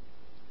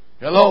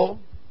 Hello?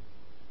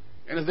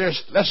 And if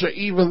there's lesser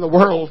evil in the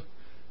world,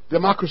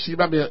 democracy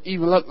might be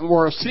even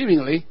more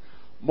seemingly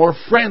more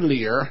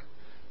friendlier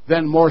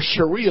than more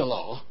Sharia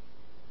law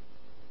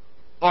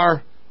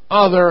or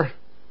other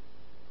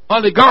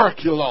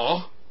oligarchical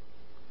law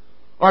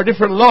or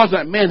different laws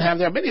that men have.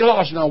 There are many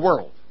laws in our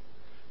world,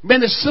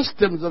 many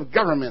systems of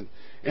government,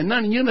 and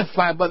none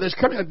unified, but there's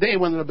coming a day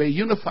when there will be a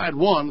unified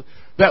one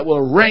that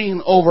will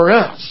reign over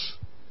us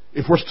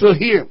if we're still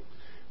here.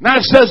 Now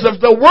it says, if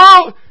the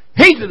world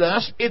hated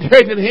us, it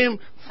hated Him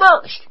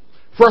first.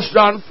 1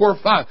 John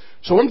 4:5.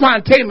 So I'm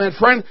trying to tell you, my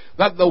friend,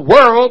 that the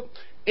world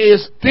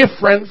is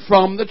different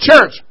from the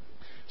church.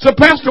 So,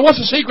 Pastor, what's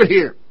the secret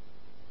here?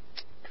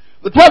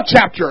 The 12th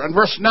chapter and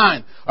verse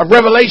 9 of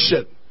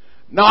Revelation.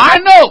 Now, I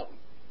know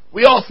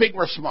we all think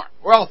we're smart.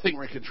 We all think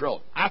we're in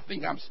control. I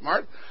think I'm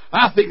smart.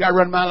 I think I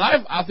run my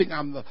life. I think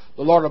I'm the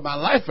Lord of my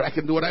life, and I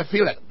can do what I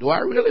feel like. Do I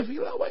really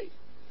feel that way?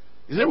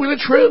 Is it really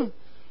true?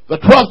 The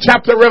 12th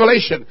chapter of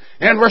Revelation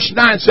and verse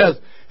 9 says,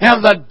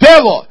 and the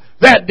devil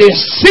that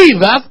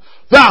deceiveth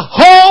the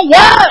whole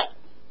world.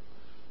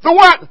 The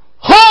word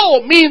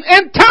whole means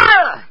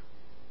entire.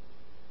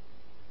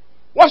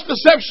 What's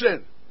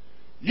deception?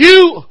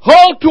 You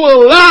hold to a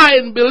lie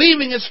and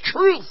believing it's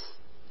truth.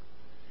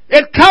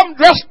 It come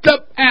dressed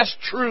up as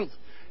truth.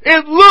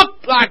 It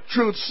looked like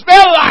truth,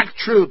 smelled like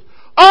truth,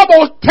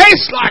 almost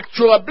tastes like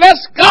truth.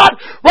 Bless God,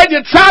 when you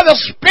try the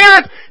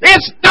Spirit,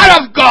 it's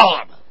not of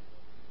God.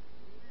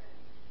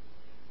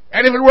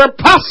 And if it were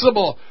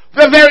possible,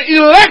 the very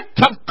elect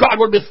of God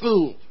would be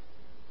fooled.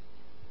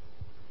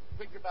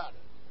 Think about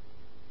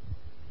it.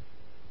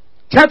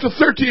 Chapter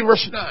 13,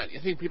 verse 9. You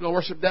think people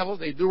worship devils?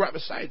 They do right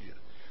beside you.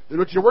 They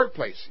do it at your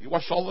workplace. You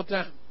watch all the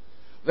time.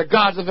 The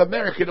gods of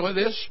America, you know what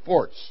it is?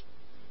 Sports,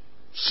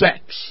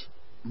 sex,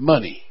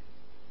 money.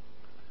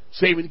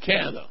 Same in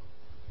Canada.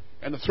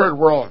 And the third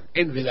world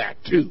envy that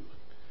too.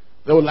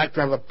 They would like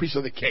to have a piece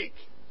of the cake.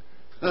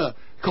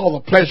 Call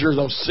the pleasures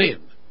of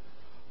sin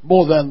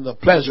more than the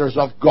pleasures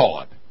of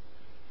God.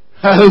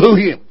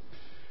 Hallelujah.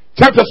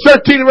 Chapter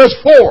 13, verse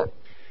 4.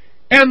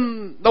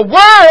 And the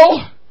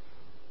world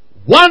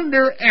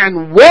wonder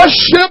and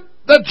worship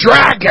the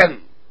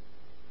dragon.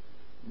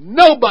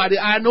 Nobody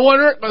I know on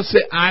earth will say,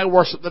 I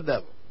worship the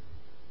devil.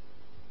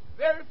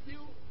 Very few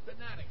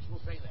fanatics will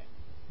say that.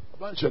 A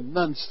bunch of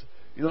nuns,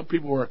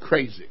 people who are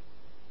crazy.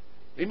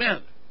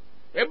 Amen.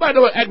 Everybody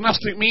know what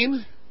agnostic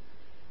means?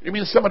 It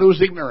means somebody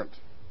who's ignorant.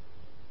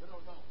 They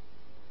don't know.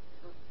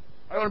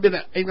 I don't want to be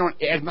an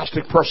ignorant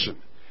agnostic person.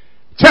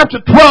 Chapter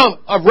 12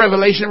 of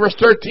Revelation, verse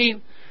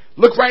 13.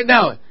 Look right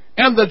now.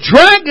 And the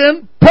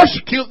dragon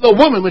persecuted the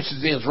woman, which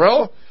is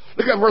Israel.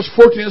 Look at verse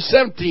 14 and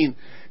 17.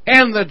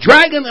 And the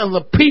dragon and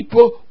the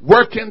people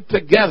working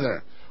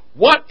together.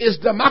 What is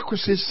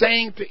democracy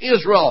saying to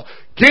Israel?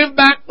 Give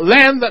back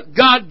land that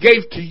God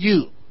gave to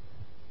you.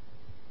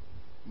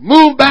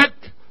 Move back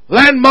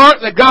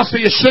landmark that God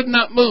said you should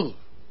not move.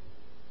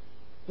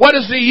 What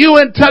is the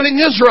UN telling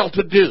Israel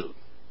to do?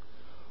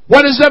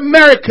 What is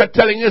America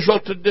telling Israel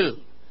to do?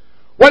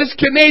 What does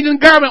Canadian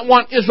government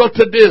want Israel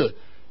to do?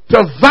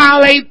 To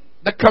violate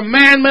the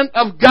commandment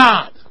of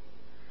God.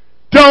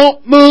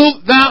 Don't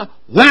move the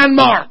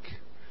landmark.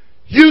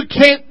 You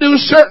can't do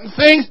certain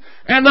things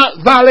and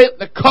not violate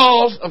the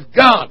cause of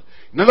God.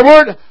 In other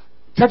words,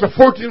 chapter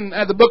 14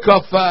 of the book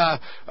of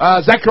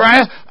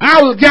Zechariah,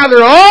 I will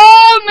gather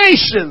all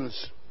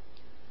nations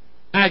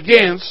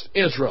against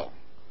Israel.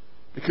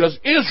 Because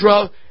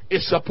Israel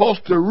is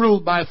supposed to rule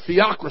by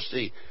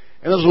theocracy.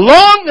 And as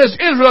long as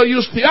Israel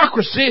uses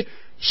theocracy,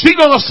 she's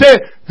going to say,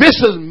 this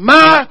is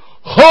my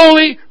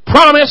holy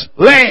promised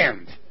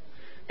land.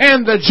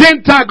 And the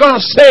Gentile going to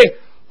say,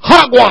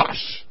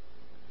 hogwash,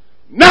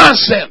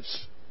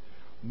 nonsense,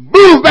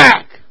 move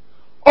back,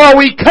 or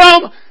we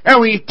come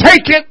and we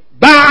take it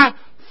by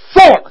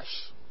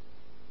force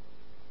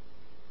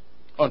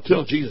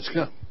until Jesus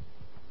comes.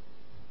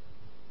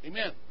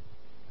 Amen.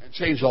 And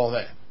change all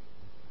that.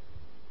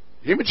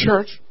 Hear me,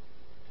 church.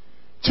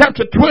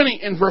 Chapter 20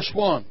 in verse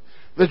 1.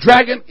 The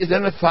dragon is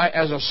identified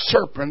as a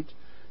serpent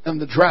and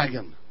the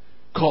dragon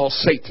called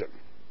Satan.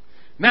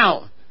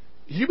 Now,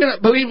 you may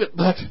not believe it,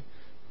 but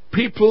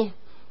people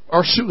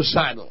are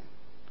suicidal.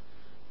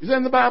 Is that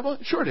in the Bible?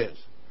 Sure it is.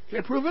 Can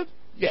I prove it?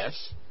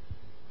 Yes.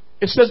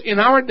 It says, in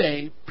our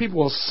day, people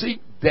will seek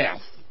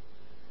death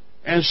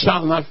and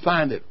shall not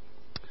find it.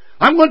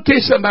 I'm going to tell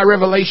you something about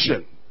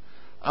Revelation.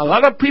 A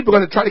lot of people are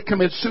going to try to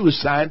commit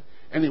suicide,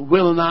 and it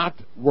will not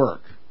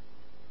work.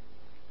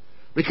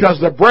 Because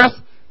the breath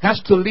has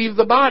to leave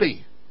the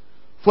body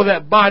for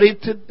that body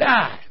to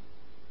die.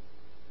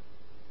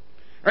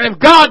 And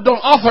if God don't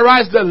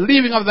authorize the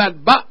leaving of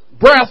that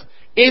breath,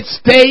 it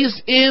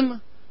stays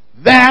in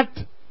that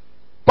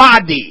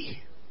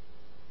body.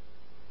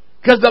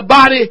 Because the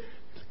body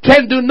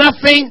can do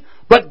nothing,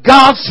 but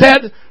God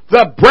said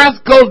the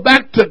breath goes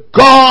back to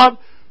God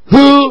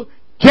who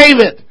gave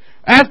it.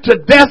 After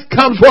death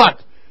comes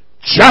what?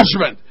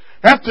 Judgment.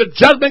 After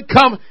judgment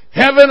comes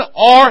heaven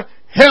or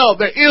hell.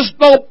 There is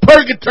no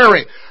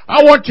purgatory.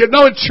 I want you to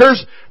know in church,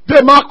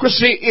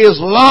 democracy is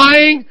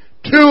lying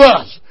to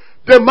us.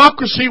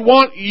 Democracy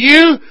wants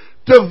you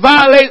to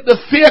violate the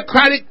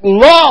theocratic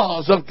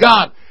laws of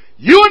God.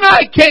 You and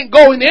I can't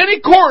go in any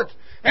court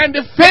and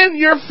defend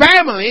your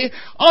family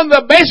on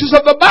the basis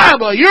of the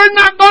Bible. You're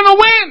not going to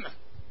win.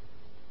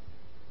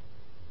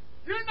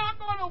 You're not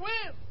going to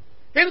win.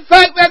 In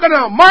fact, they're going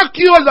to mark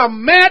you as a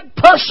mad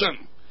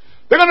person.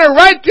 They're going to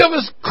write you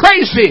as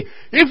crazy.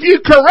 If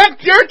you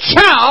correct your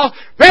child,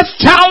 that's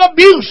child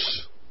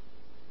abuse.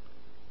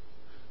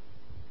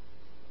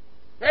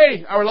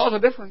 Hey, our laws are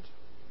different.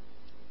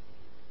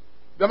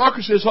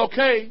 Democracy is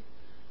okay.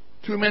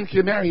 Two men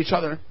can marry each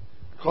other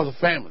because of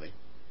family.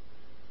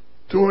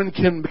 Two women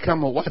can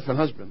become a wife and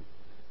husband.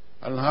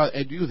 I don't know how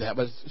they do that,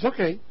 but it's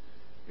okay.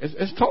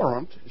 It's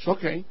tolerant. It's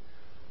okay.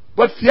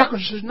 But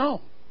theocracy says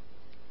no.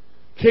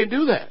 Can't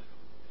do that.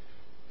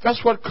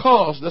 That's what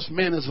caused this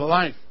man his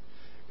life.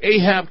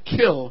 Ahab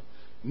killed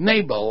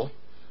Nabal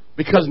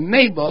because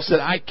Nabal said,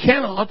 I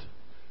cannot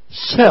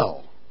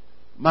sell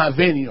my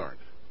vineyard.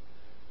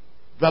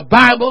 The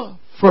Bible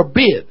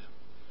forbid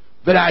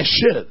that I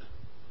should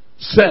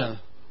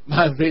sell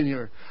my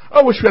vineyard.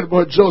 I wish we had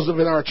more Joseph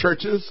in our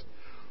churches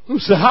who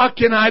said, how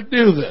can I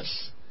do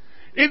this?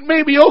 It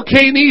may be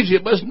okay in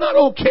Egypt, but it's not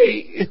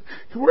okay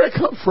where I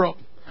come from.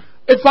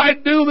 If I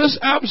do this,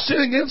 I'm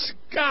sinning against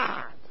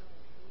God.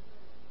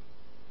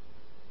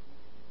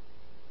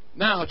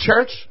 Now,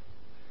 church,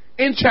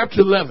 in chapter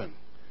 11,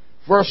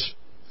 verse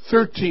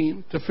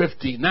 13 to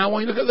 15. Now,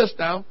 when you look at this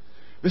now,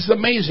 this is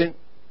amazing.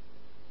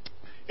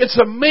 It's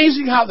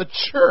amazing how the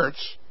church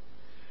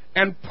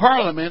and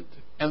Parliament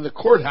and the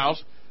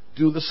courthouse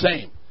do the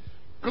same.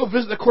 Go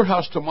visit the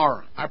courthouse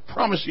tomorrow. I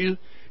promise you,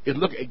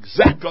 it'll look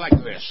exactly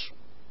like this.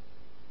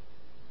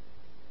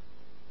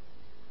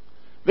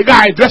 The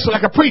guy dressed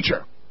like a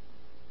preacher.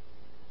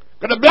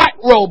 Got a black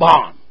robe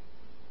on.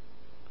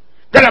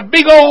 Got a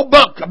big old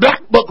book, a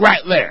black book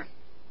right there.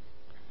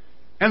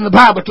 And the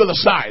Bible to the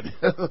side.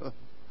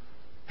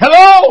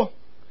 Hello?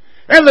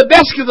 And the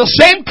desk is the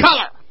same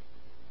color.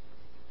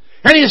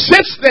 And he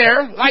sits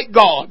there like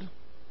God.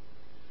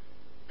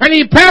 And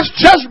he passes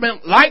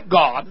judgment like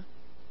God.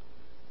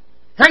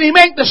 And he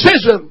makes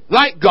decisions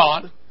like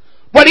God.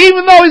 But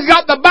even though he's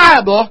got the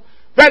Bible,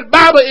 that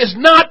Bible is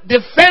not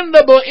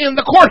defendable in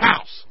the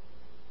courthouse.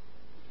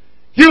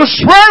 You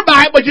swear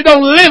by it, but you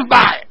don't live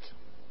by it.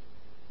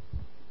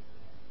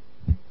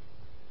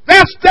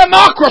 That's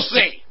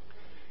democracy.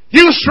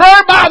 You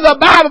swear by the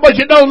Bible, but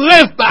you don't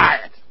live by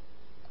it.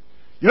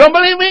 You don't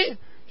believe me?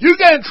 You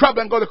get in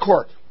trouble and go to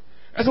court.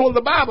 That's what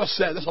the Bible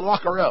says. That's a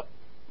lock her up.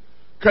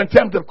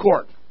 Contempt of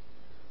court.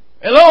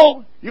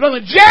 Hello? You're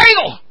going to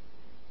jail.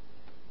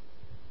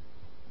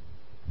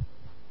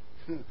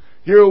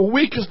 Your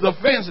weakest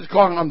offense is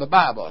calling on the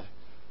Bible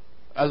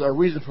as a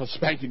reason for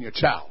spanking your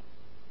child.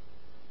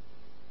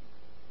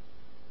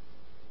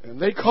 And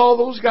they call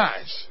those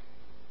guys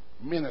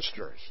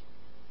ministers.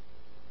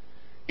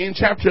 In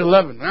chapter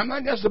 11, I'm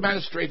not just the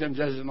magistrate and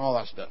judges and all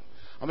that stuff.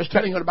 I'm just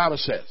telling you what the Bible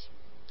says.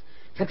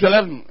 Chapter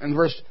 11 and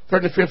verse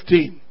 30 to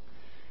 15.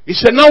 He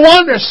said, no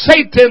wonder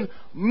Satan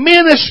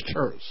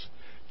ministers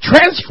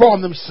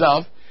transform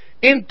themselves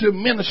into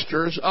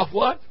ministers of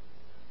what?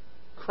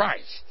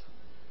 Christ.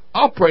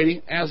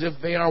 Operating as if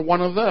they are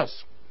one of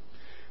us.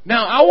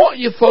 Now, I want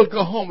you folks to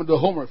go home and do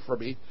homework for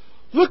me.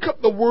 Look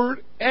up the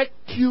word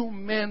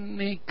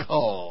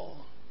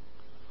ecumenical.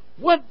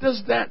 What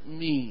does that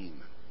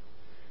mean?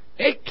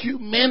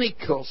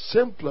 Ecumenical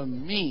simply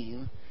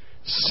means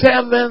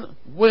 7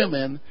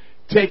 women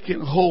taking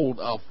hold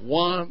of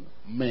one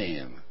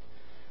man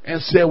and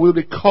say, we'll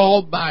be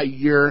called by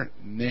your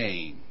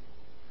name.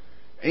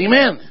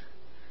 Amen.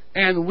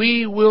 And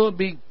we will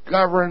be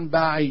governed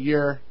by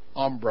your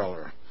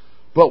umbrella.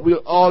 But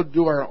we'll all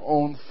do our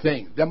own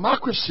thing.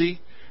 Democracy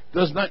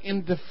does not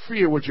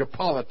interfere with your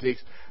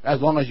politics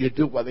as long as you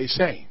do what they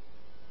say.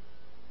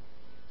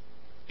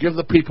 Give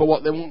the people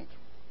what they want.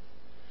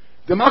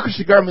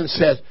 Democracy government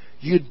says,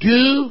 you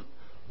do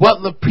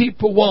what the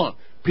people want.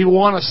 People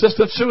want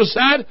assisted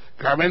suicide,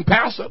 government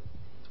pass it.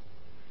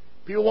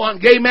 People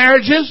want gay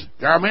marriages,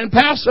 government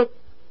pass it.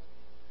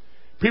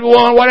 People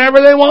want whatever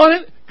they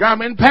wanted,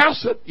 government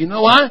pass it. You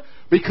know why?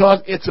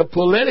 Because it's a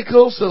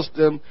political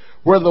system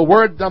where the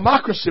word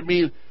democracy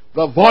means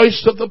the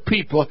voice of the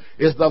people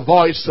is the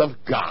voice of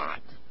God.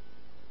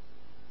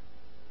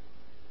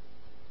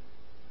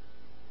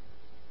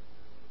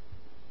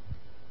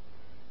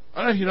 I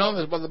don't know if you know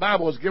this, but the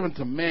Bible was given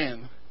to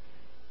man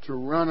to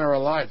run our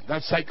life.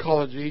 Not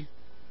psychology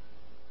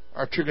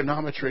or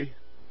trigonometry.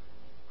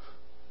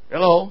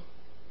 Hello?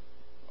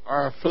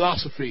 Or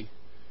philosophy.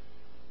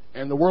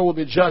 And the world will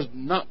be judged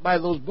not by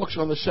those books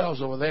on the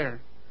shelves over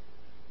there.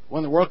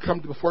 When the world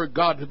comes before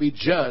God to be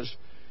judged,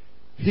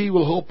 He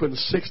will open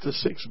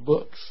 66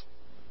 books.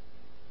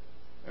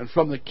 And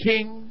from the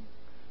king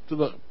to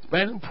the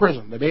man in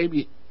prison, the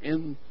baby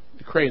in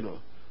the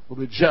cradle, will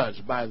be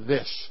judged by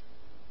this.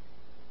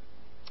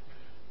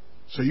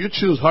 So you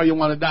choose how you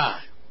want to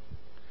die.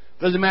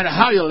 Doesn't matter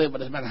how you live, but it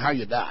doesn't matter how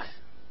you die.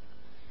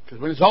 Because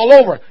when it's all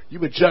over,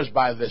 you'll be judged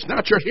by this.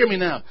 Now, church, hear me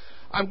now.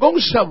 I'm going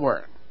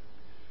somewhere.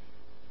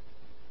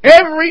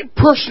 Every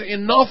person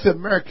in North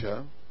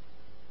America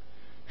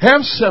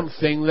have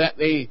something that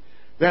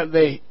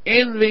they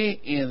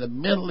envy in the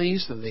Middle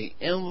East, and they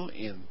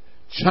envy in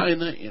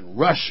China, in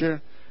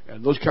Russia,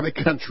 and those kind of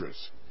countries.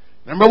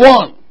 Number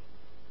one,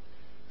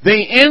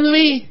 they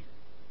envy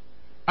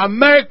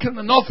American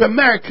and North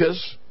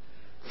America's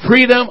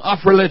freedom of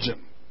religion.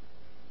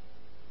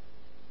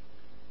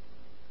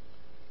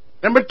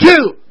 Number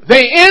two,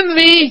 they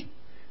envy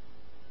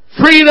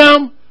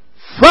freedom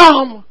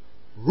from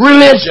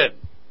religion.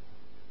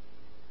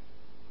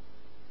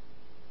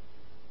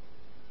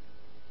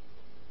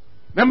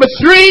 Number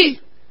three,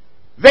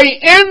 they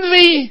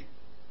envy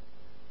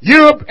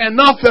Europe and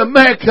North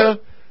America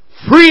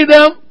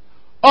freedom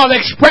of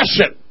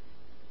expression.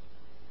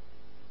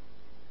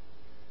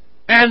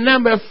 And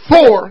number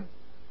four,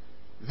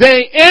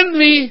 they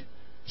envy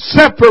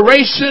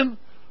separation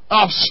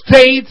of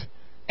state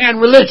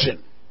and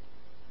religion.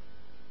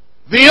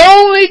 The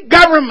only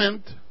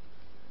government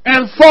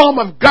and form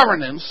of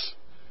governance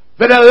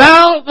that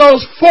allows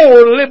those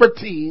four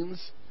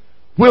libertines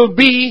will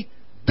be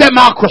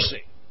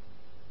democracy.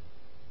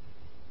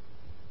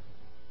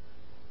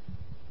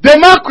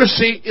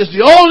 Democracy is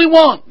the only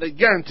one that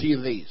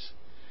guarantees these.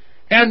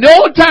 And the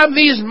only time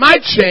these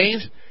might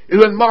change is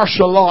when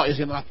martial law is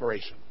in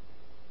operation.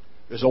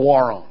 There's a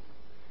war on.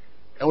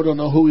 And we don't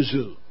know who is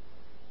who.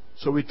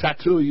 So we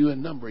tattoo you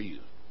and number you.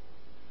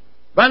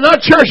 But now,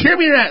 church, hear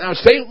me right now.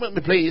 Stay with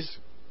me, please.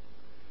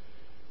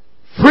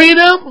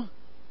 Freedom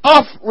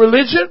of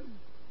religion,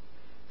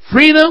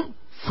 freedom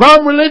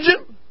from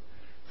religion,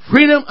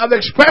 freedom of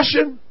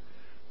expression,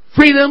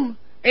 freedom,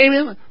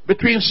 amen,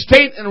 between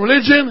state and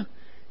religion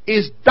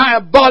is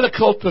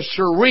diabolical to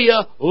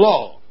Sharia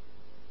law.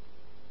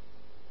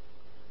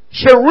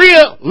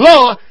 Sharia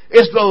law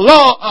is the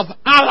law of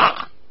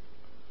Allah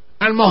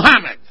and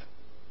Muhammad.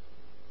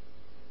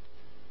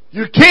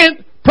 You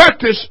can't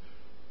practice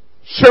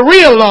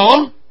Sharia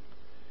law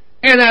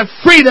and have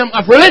freedom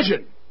of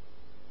religion.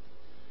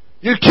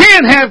 You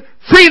can't have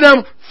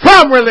freedom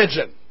from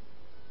religion.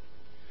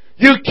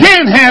 You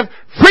can't have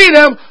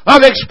freedom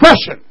of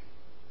expression.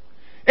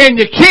 And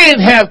you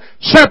can't have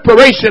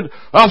separation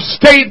of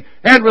state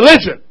and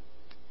religion.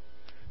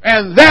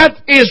 And that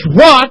is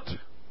what,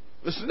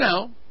 listen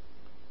now,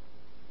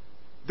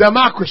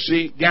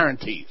 democracy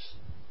guarantees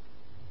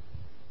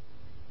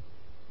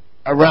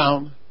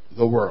around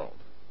the world.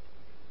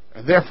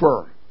 And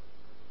therefore,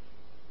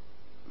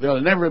 there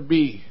will never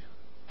be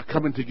a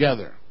coming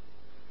together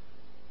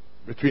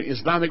between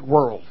Islamic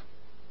world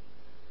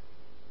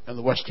and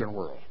the Western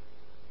world.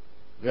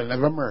 They'll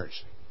never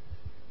merge.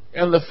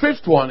 And the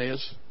fifth one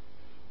is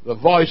the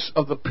voice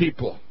of the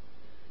people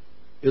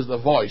is the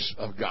voice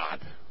of God.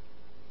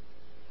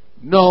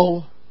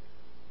 No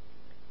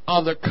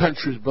other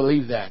countries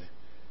believe that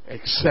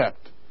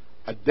except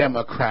a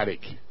democratic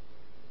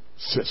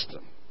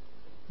system.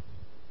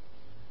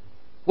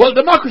 Well,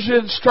 democracy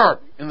didn't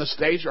start in the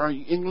States or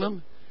in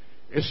England.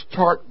 It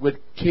started with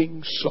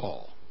King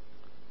Saul,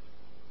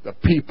 the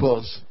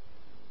people's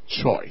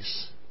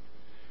choice.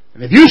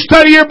 And if you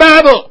study your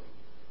Bible,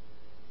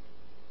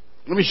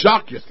 let me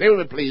shock you. Stay with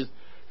me, please,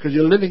 because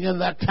you're living in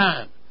that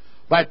time.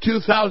 By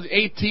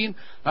 2018,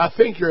 I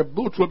think your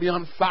boots will be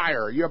on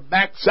fire. Your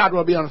backside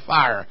will be on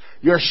fire.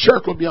 Your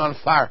shirt will be on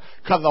fire.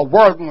 Because the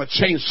world is going to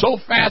change so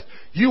fast,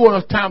 you won't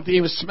have time to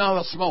even smell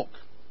the smoke.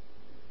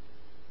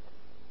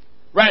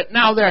 Right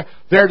now,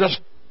 they're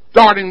just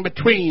starting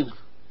between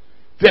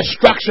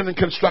destruction and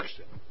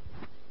construction.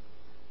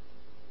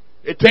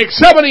 It takes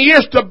 70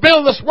 years to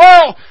build this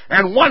world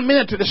and 1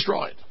 minute to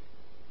destroy it.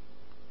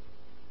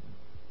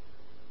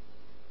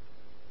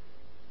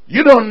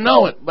 You don't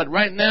know it, but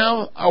right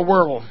now our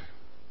world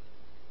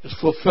is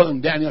fulfilling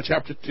Daniel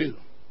chapter 2.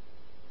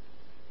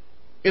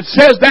 It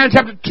says, Daniel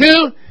chapter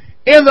 2,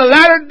 in the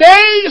latter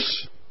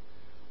days,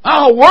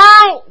 our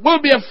world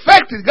will be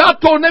affected. God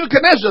told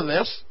Nebuchadnezzar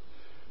this,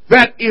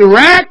 that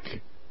Iraq,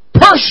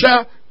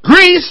 Persia,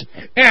 Greece,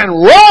 and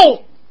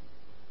Rome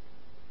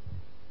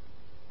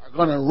are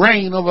going to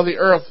reign over the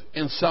earth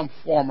in some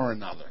form or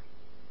another.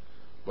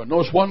 But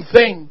notice one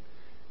thing,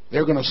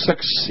 they're going to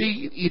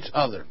succeed each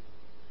other.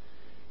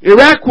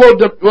 Iraq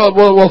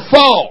will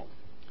fall.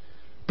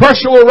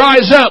 Persia will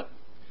rise up.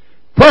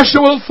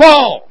 Persia will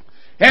fall.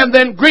 And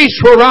then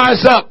Greece will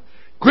rise up.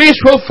 Greece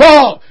will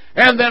fall.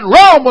 And then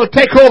Rome will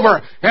take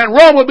over. And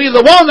Rome will be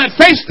the one that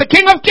faces the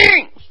King of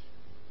Kings.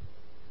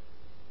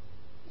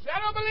 I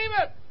don't believe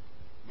it.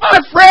 My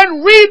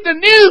friend, read the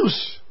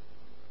news.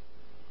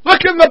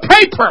 Look in the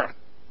paper.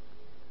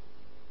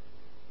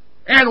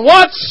 And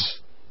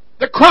what's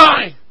the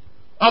cry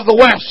of the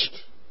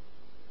West?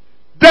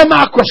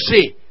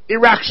 Democracy.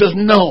 Iraq says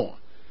no.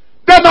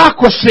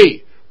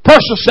 Democracy.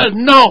 Persia says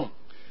no.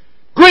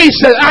 Greece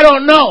says, I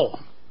don't know.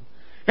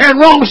 And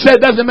Rome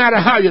said, doesn't matter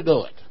how you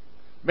do it.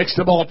 Mix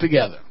them all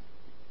together.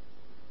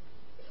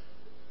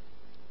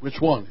 Which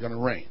one's going to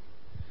reign?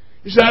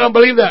 He said, I don't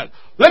believe that.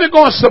 Let me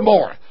go on some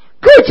more.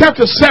 Go to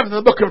chapter 7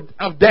 of the book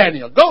of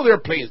Daniel. Go there,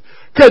 please.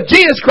 Because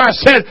Jesus Christ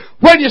said,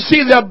 when you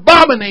see the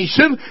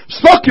abomination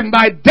spoken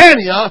by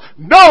Daniel,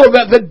 know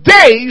that the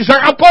days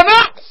are upon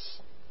us.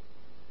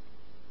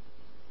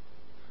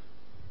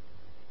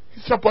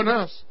 It's upon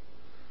us.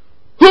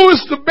 Who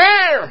is the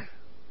bear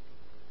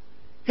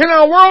in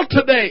our world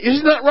today?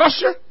 Isn't that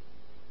Russia?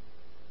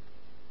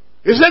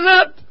 Is it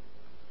not?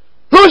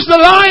 Who's the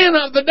lion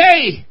of the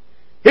day?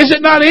 Is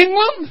it not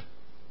England?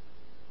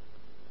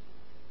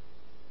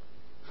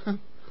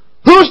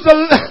 Who's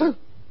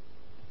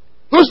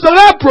the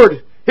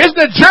leopard? Isn't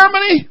it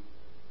Germany?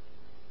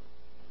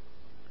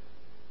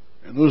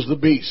 And who's the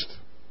beast?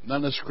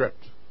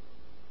 Nondescript.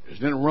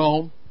 Isn't it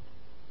Rome?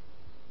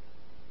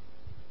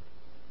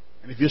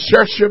 And if you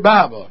search your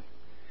Bible,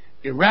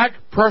 Iraq,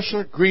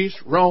 Persia, Greece,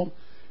 Rome,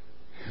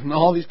 and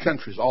all these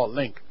countries all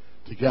linked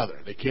together.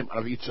 They came out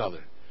of each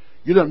other.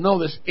 You don't know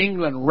this.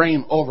 England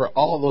reigned over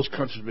all those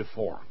countries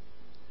before.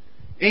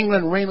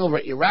 England reigned over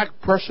Iraq,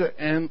 Persia,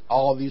 and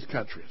all these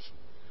countries.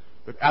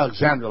 But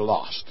Alexander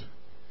lost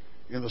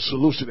in the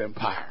Seleucid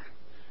Empire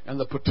and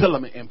the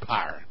Ptolemaic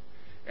Empire.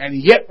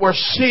 And yet we're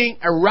seeing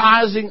a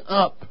rising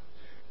up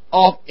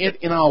of it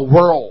in our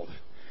world.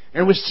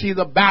 And we see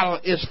the battle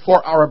is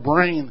for our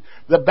brain.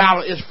 The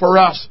battle is for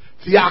us.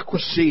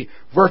 Theocracy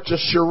versus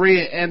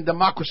Sharia and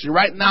democracy.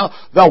 Right now,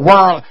 the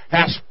world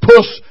has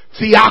pushed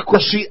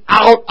theocracy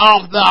out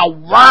of the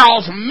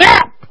world's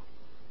map.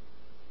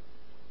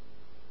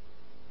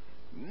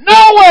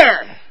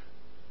 Nowhere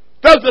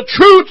does the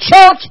true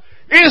church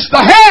is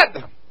the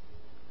head.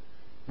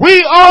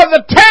 We are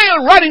the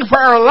tail running for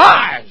our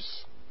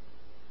lives.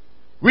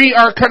 We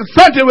are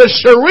confronted with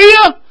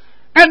Sharia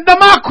and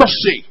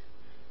democracy.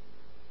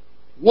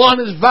 One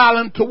is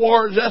violent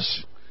towards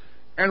us,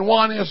 and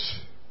one is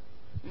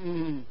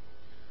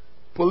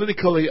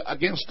politically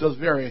against us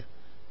very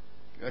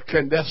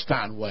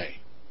clandestine way.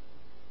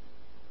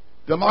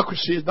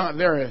 Democracy is not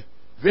very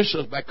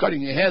vicious by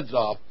cutting your heads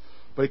off,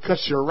 but it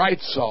cuts your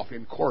rights off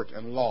in court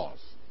and laws.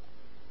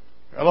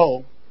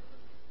 Hello?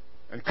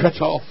 And cuts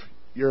off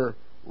your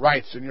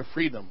rights and your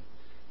freedom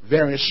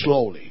very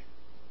slowly.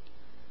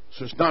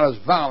 So it's not as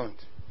violent.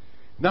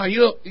 Now,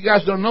 you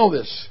guys don't know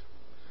this.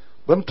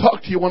 Let me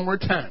talk to you one more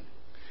time.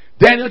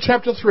 Daniel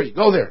chapter 3.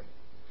 Go there.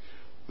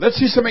 Let's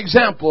see some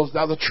examples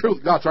of the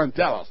truth God's trying to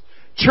tell us.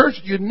 Church,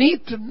 you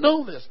need to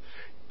know this.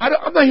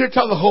 I'm not here to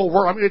tell the whole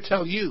world. I'm here to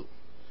tell you.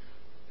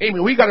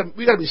 Amen. We gotta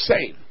be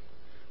saved.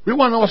 We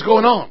want to know what's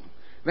going on.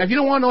 Now, if you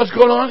don't want to know what's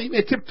going on, you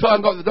may tiptoe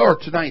and go out the door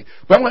tonight.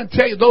 But I want to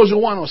tell you, those who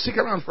want to stick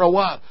around for a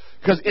while,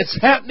 because it's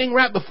happening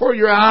right before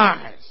your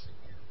eyes.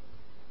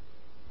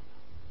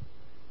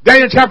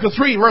 Daniel chapter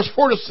 3, verse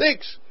 4 to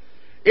 6,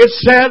 it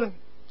said,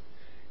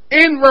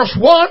 in verse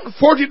 1,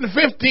 14 to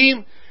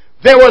 15,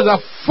 there was a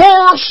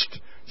forced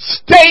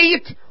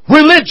state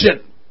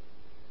religion.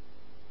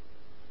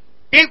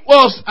 It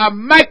was a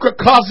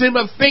microcosm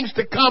of things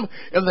to come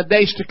in the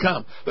days to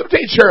come. Let me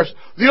tell you, church,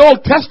 the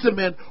Old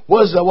Testament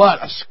was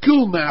a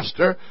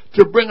schoolmaster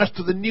to bring us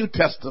to the New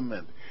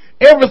Testament.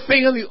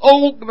 Everything in the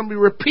Old is going to be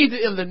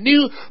repeated in the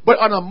New, but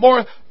on a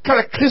more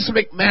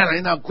cataclysmic manner,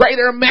 in a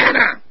greater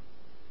manner.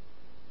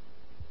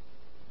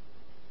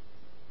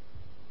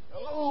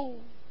 Hello?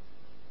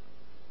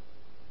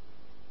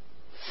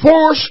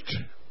 Forced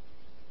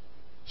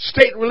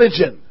state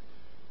religion.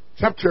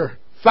 Chapter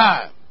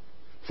 5.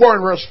 4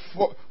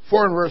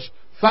 and verse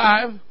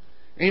 5.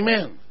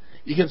 Amen.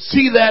 You can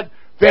see that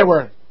they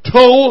were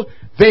told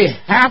they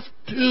have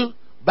to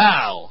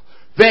bow.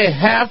 They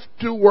have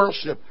to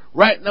worship.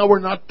 Right now we're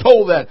not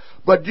told that.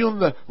 But during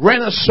the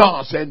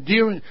Renaissance and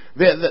during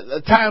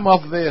the time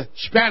of the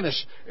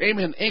Spanish,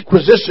 amen,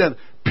 Inquisition,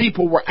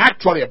 people were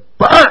actually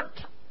burnt.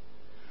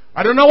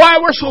 I don't know why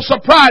we're so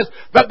surprised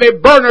that they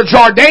burned a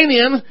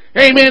Jordanian,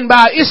 amen,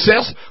 by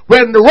ISIS,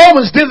 when the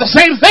Romans did the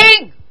same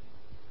thing.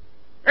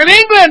 And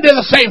England did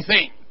the same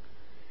thing.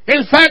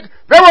 In fact,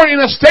 they were in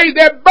a state,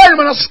 they burned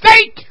them on a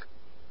stake.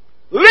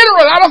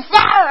 Literally, out of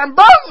fire, and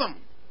burned them.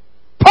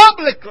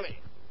 Publicly.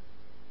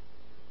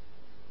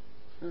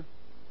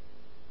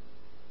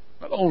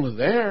 Not only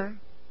there,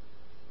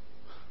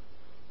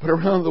 but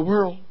around the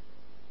world.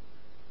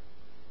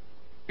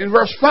 In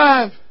verse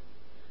 5,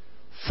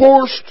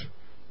 forced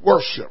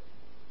worship.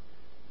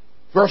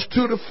 Verse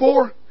 2 to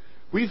 4,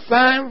 we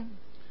find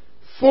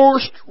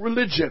forced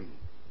religion.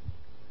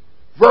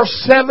 Verse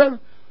 7,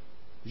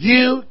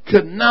 you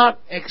could not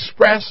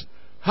express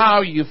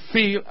how you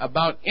feel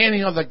about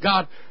any other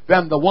God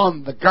than the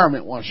one the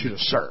government wants you to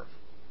serve.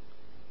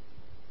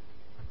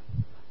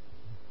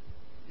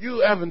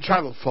 You haven't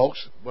traveled,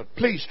 folks, but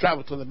please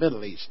travel to the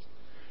Middle East.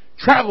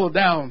 Travel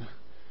down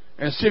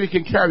and see if you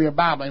can carry your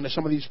Bible into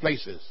some of these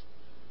places.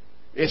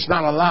 It's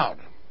not allowed.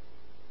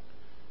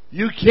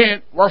 You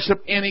can't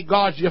worship any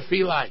gods you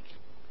feel like.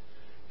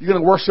 You're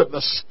going to worship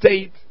the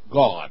state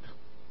God.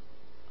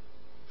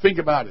 Think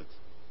about it.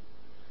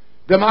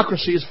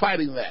 Democracy is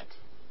fighting that.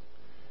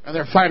 And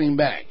they're fighting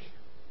back.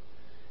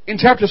 In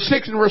chapter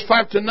 6 and verse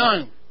 5 to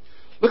 9,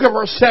 look at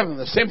verse 7.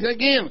 The same thing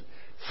again.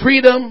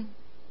 Freedom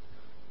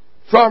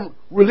from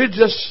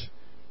religious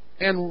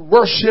and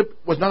worship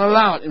was not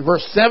allowed. In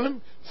verse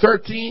 7,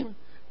 13,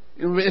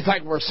 in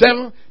fact, verse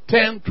 7,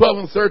 10, 12,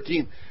 and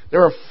 13. They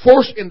were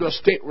forced into a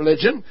state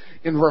religion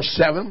in verse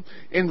 7.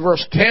 In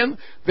verse 10,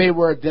 they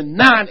were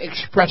denied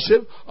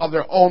expressive of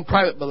their own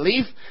private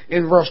belief.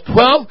 In verse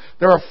 12,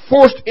 they were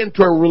forced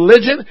into a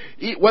religion.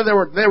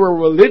 Whether they were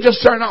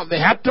religious or not, they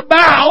had to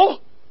bow.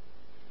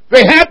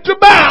 They had to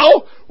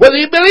bow. Whether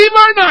you believe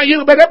or not,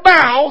 you better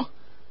bow.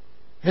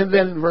 And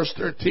then in verse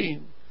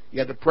 13, you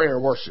had to pray or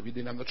worship. You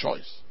didn't have the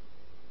choice.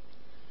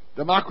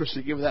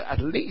 Democracy gave that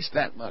at least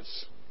that much.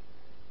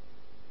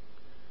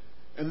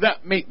 And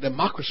that made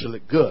democracy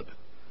look good.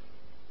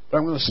 But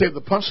I'm going to save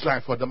the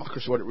punchline for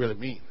democracy, what it really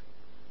means.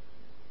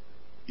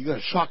 You're going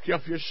to shock you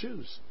off your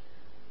shoes.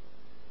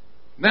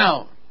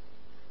 Now,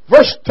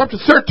 chapter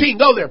 13,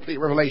 go there, please,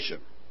 Revelation.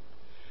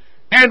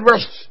 And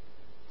verse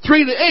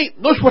 3 to 8,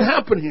 notice what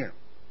happened here.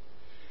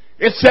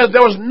 It says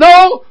there was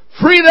no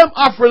freedom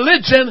of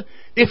religion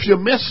if you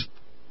miss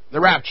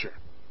the rapture.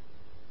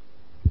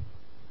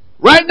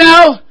 Right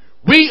now,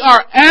 we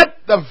are at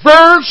the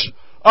verge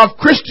of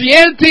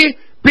Christianity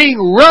being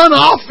run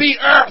off the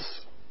earth.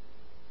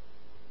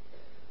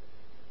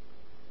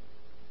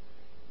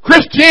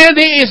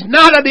 Christianity is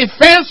not a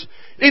defense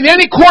in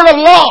any court of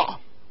law.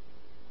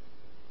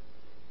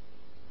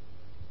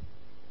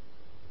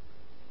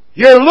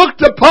 You're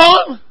looked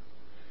upon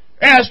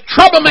as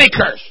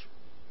troublemakers,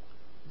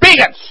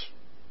 bigots,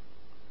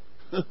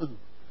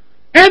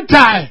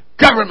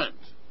 anti-government,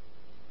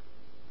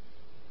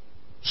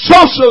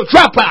 social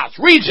dropouts,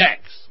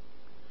 rejects.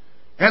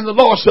 And the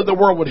Lord said the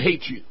world would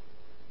hate you.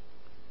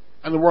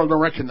 And the world don't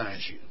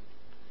recognize you.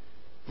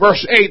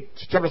 Verse 8,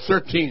 chapter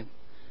 13.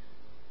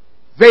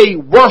 They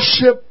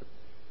worship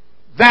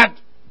that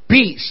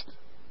beast.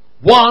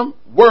 One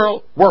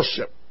world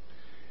worship.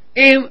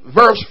 In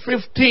verse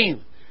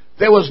 15,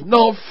 there was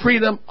no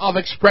freedom of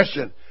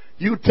expression.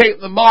 You take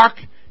the mark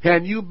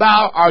and you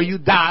bow or you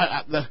die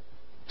at the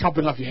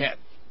chopping off your head.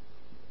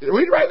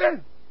 Read it right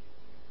there.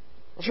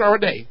 That's our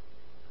day.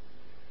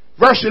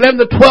 Verse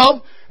 11 to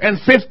 12 and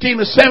 15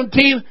 to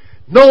 17,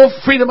 no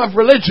freedom of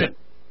religion.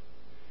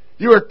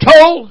 You are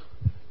told,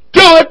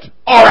 do it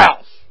or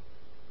else.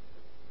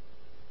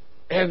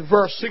 And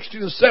verse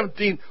 16 to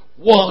 17,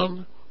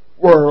 one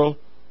world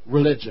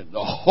religion.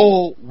 The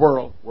whole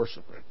world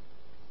worshiping.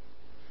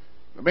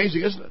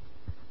 Amazing, isn't it?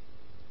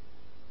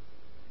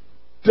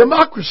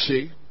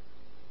 Democracy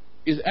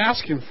is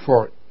asking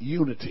for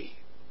unity.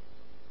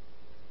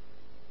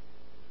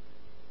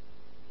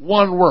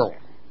 One world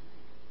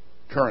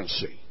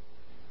currency.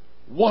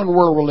 One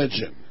world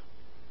religion.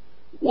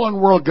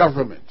 One world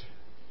government.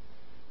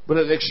 but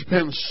at the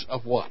expense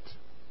of what?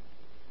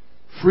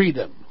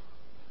 Freedom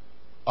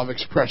of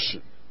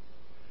expression.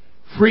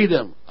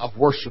 Freedom of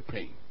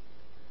worshiping.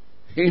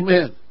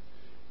 Amen.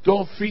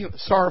 Don't feel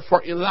sorry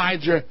for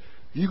Elijah.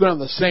 You're going to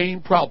have the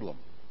same problem.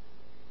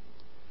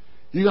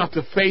 You're going to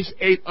have to face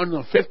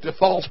 850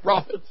 false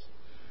prophets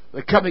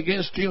that come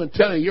against you and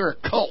tell you you're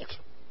a cult.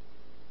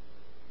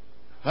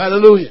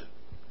 Hallelujah.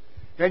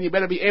 And you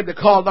better be able to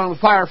call down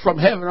fire from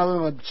heaven other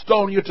than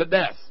stone you to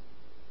death.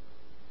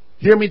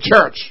 Hear me,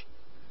 church.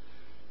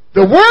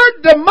 The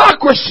word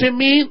democracy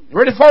means,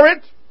 ready for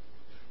it?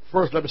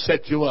 First, let me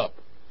set you up.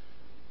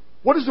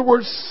 What does the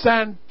word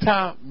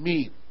Santa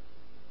mean?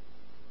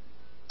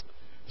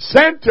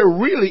 Santa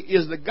really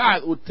is the guy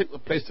that would take the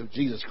place of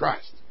Jesus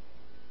Christ.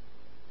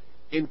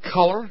 In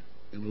color,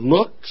 in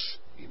looks,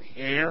 in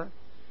hair,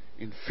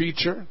 in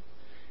feature.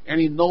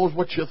 And he knows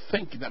what you're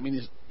thinking. That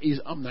means he's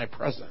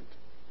omnipresent.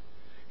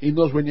 He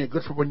knows when you're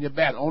good from when you're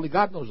bad. Only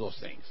God knows those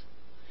things.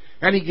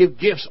 And he gives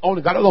gifts.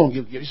 Only God alone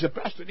gives gifts. He said,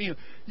 Pastor Dean,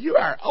 you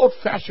are out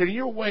faster.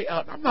 You're way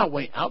out. I'm not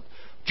way out.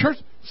 Church,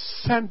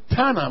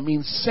 Santana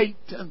means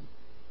Satan.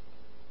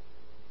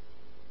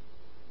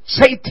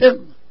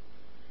 Satan.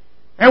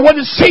 And what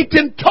did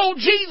Satan told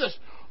Jesus?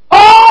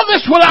 All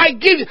this will I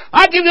give you.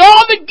 I'll give you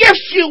all the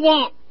gifts you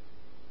want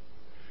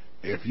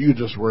if you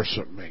just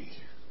worship me.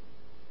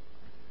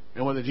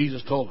 And what did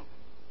Jesus told him?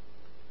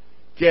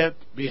 Get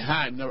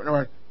behind me.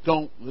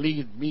 Don't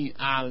lead me,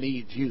 I'll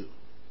lead you.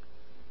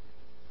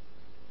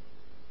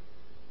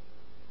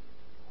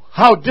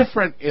 How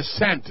different is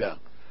Santa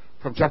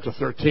from chapter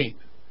 13?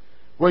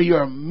 Where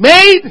you're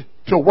made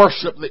to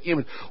worship the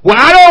image. When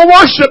I don't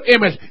worship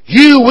image,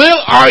 you will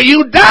or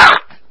you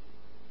die.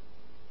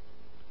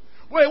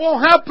 Well, it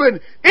won't happen.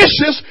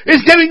 ISIS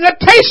is getting a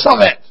taste of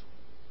it.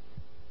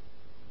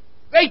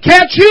 They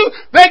catch you,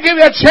 they give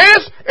you a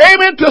chance,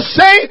 amen, to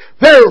say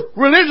their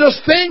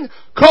religious thing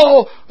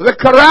called the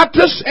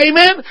Karatus,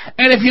 amen,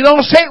 and if you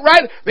don't say it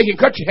right, they can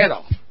cut your head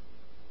off.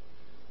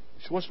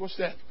 So what's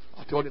that?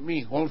 I'll tell you what it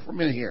means. Hold on for a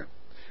minute here.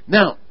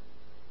 Now,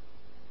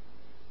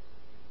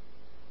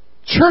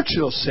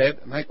 Churchill said,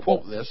 and I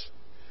quote this,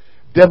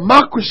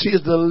 democracy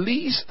is the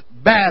least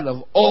bad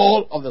of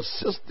all of the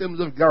systems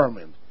of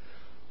government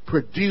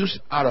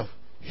produced out of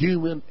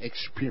human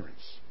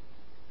experience.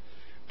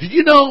 Did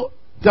you know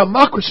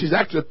democracy is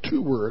actually a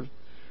two word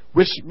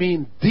which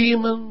mean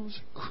demons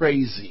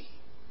crazy.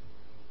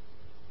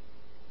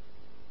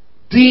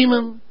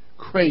 Demon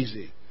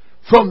crazy.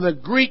 From the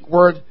Greek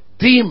word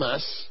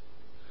demos,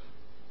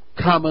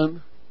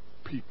 common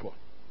people.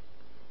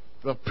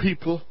 The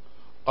people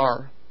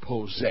are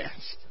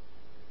possessed.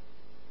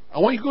 I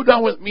want you to go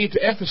down with me to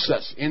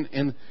Ephesus,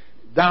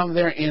 down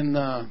there in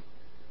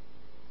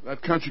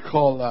that country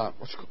called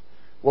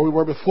where we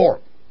were before.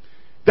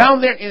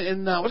 Down there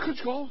in what's the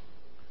country called?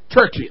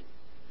 Turkey.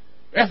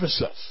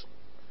 Ephesus.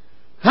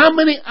 How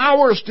many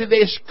hours did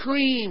they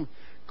scream,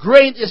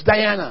 "Great is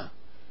Diana"?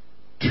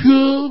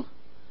 2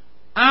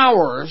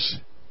 hours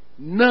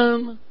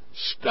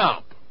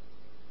non-stop.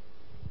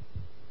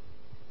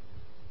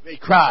 They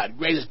cried,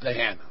 "Great is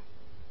Diana."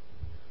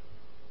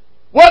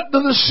 What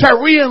do the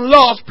Syrian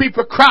lost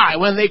people cry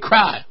when they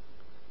cry?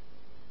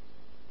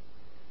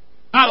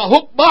 Allah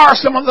Akbar or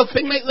some other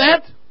thing like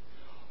that?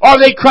 Or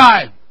they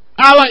cry,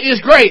 "Allah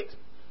is great."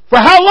 For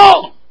how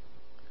long?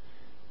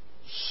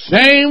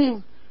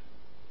 Same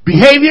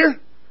behavior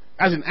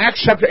as in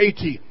Acts chapter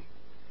 18.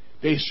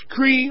 They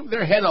screamed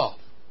their head off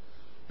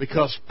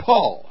because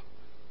Paul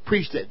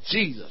preached that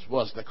Jesus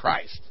was the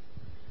Christ.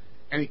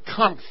 And he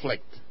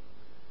conflict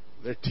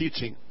their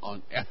teaching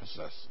on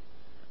Ephesus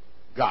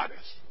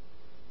goddess.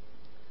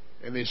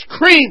 And they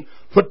screamed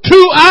for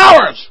 2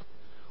 hours.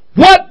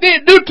 What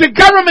did it do to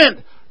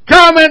government?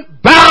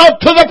 Government bowed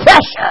to the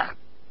pressure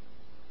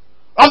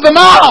of the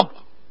mob.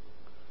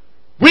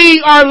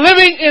 We are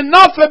living in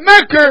North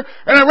America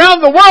and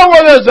around the world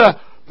where there's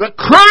the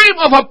crime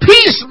of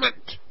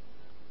appeasement.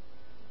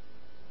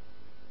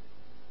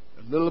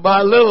 And little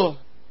by little,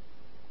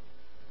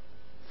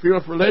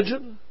 freedom of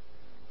religion,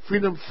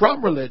 freedom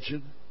from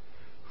religion,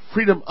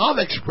 freedom of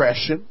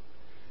expression,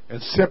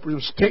 and separation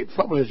of state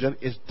from religion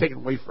is taken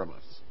away from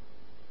us.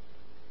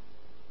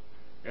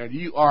 And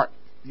you are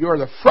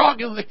the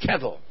frog in the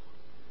kettle.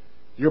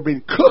 You're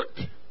being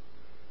cooked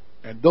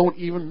and don't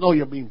even know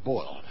you're being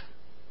boiled.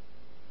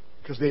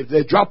 Because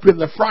they drop you in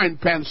the frying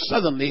pan,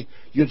 suddenly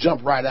you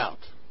jump right out.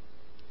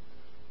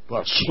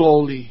 But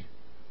slowly,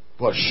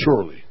 but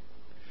surely.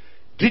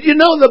 Did you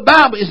know the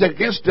Bible is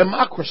against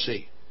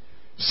democracy?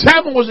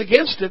 Samuel was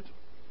against it.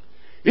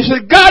 He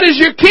said, "God is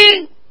your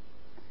king."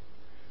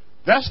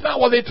 That's not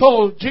what they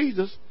told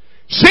Jesus.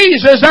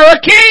 Caesar's our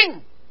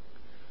king.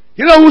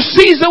 You know who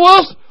Caesar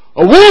was?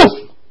 A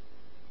wolf.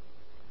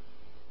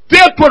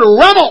 Dealt with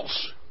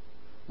rebels.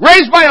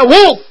 Raised by a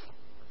wolf.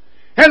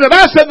 And the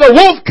Bible said the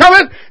wolf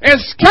cometh and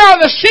scare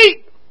the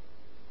sheep.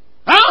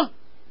 Huh?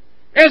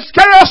 And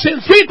scare us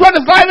in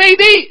 325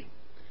 AD.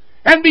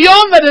 And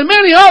beyond that, in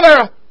many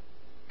other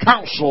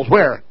councils.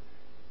 Where?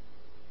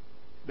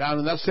 Down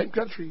in that same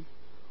country.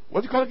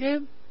 What's it called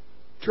again?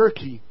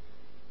 Turkey.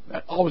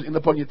 that always end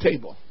up on your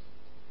table.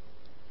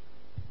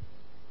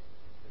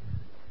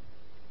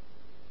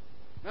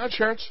 Now,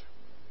 church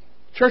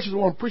is the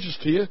one who preaches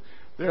to you.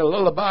 They'll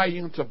lullaby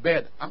you into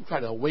bed. I'm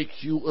trying to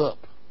wake you up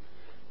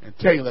and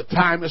tell you the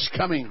time is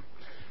coming.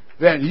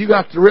 Then you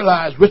got to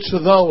realize which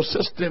of those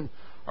systems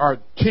are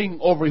king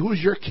over you.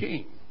 Who's your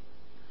king?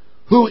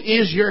 Who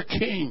is your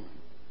king?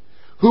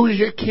 Who is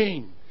your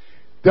king?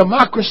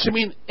 Democracy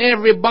means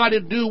everybody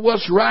do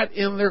what's right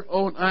in their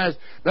own eyes.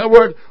 In other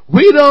words,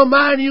 we don't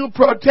mind you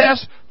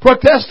protest.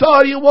 Protest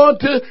all you want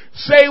to.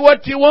 Say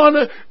what you want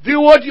to. Do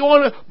what you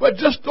want to. But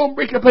just don't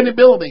break up any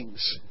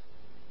buildings.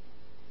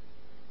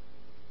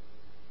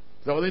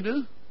 Is that what they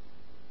do?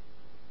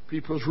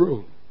 People's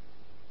rule.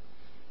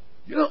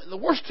 You know, the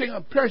worst thing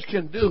a parent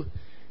can do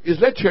is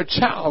let your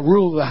child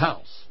rule the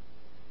house.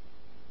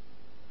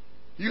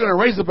 You're going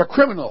to raise up a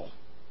criminal.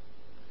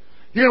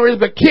 You're going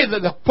to raise up a kid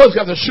that the police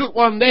got to shoot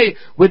one day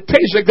with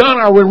taser gun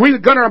or with real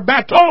gun or a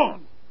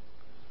baton.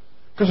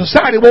 Because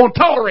society won't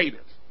tolerate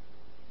it.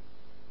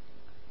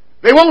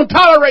 They won't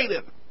tolerate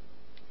it.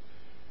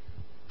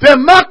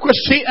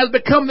 Democracy has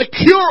become the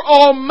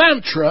cure-all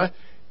mantra.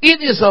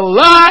 It is a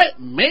lie.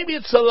 Maybe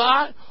it's a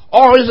lie.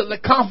 Or is it the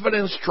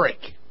confidence trick?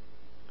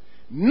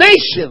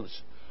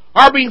 Nations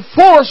are being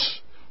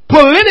forced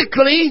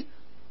politically,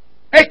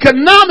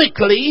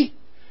 economically,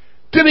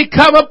 to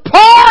become a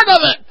part of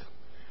it.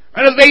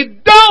 And if they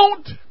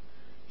don't,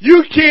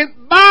 you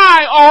can't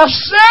buy or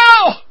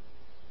sell.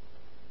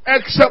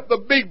 Except the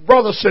big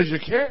brother says you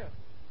can.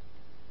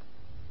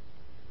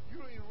 You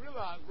don't even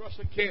realize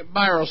Russia can't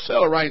buy or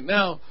sell right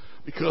now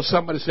because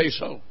somebody says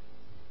so.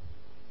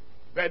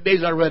 That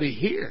day's already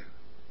here.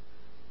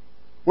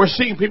 We're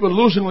seeing people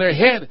losing their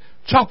head,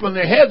 chopping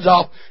their heads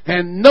off,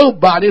 and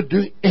nobody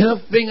doing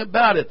anything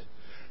about it.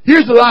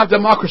 Here's the lie of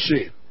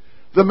democracy.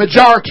 The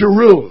majority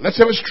rule. Let's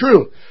say it's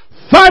true.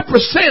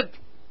 5%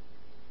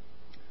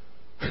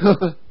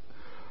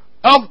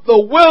 of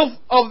the wealth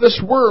of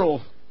this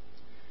world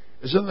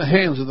is in the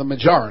hands of the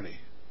majority,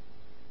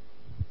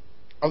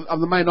 of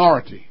the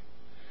minority.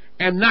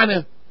 And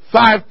 95%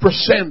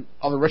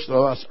 of the rest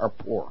of us are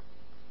poor.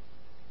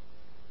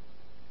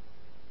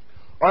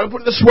 Or I'll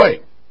put it this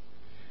way.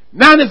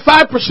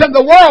 95% of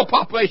the world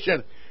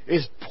population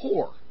is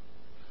poor.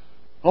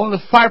 Only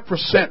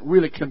 5%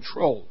 really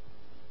control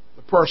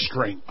the purse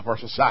string of our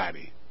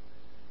society.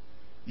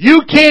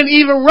 You can't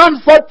even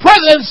run for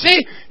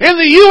presidency in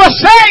the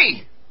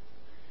USA.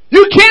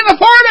 You can't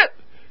afford it.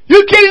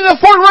 You can't even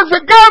afford to work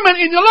for government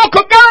in your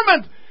local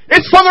government.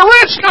 It's for the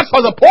rich, not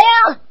for the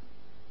poor.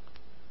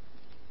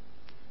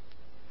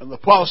 And the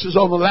policies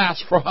only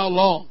last for how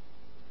long?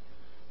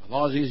 As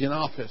long as he's in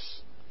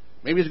office.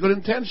 Maybe it's good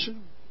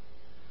intention.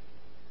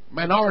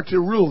 Minority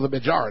rule the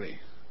majority.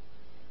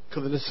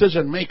 Because the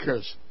decision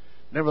makers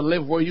never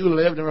lived where you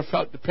lived, never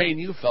felt the pain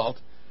you felt,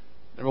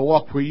 never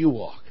walked where you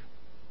walk.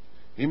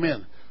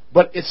 Amen.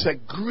 But it's a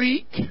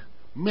Greek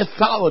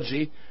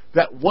mythology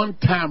that one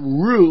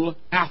time ruled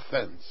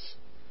Athens.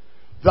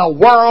 The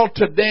world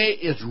today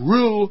is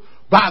ruled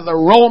by the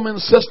Roman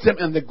system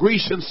and the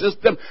Grecian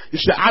system. You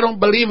say, I don't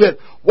believe it.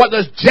 What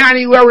does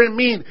January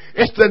mean?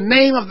 It's the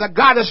name of the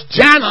goddess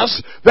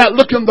Janus that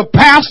look in the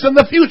past and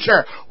the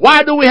future.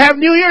 Why do we have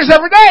New Year's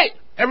every day?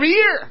 Every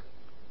year.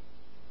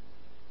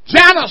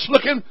 Janus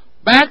looking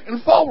back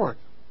and forward.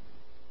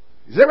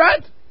 Is that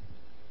right?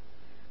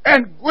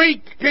 And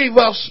Greek gave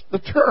us the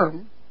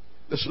term,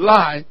 this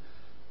lie,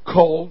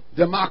 called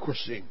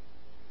democracy,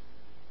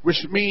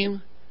 which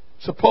means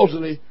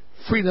supposedly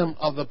freedom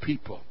of the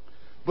people.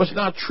 But it's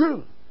not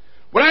true.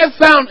 What I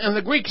found in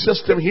the Greek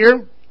system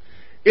here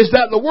is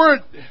that the word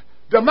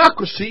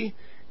democracy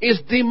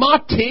is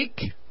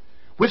demotic,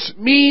 which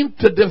means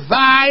to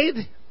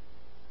divide.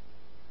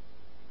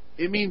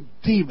 It means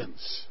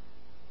demons.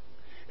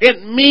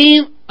 It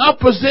means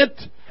opposite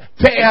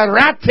to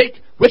erratic,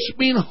 which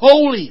means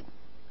holy.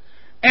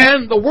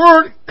 And the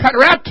word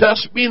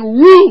karatas means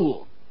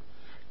rule.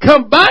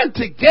 Combined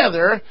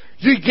together,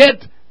 you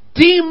get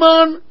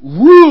demon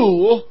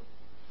rule,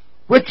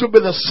 which will be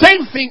the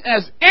same thing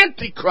as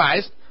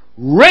Antichrist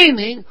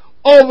reigning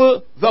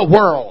over the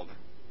world.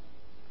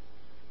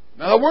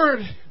 In other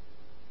words,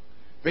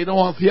 they don't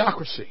want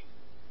theocracy.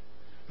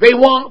 They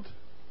want,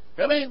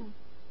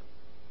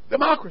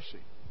 democracy.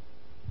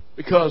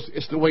 Because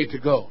it's the way to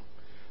go.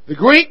 The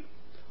Greek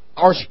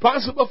are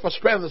responsible for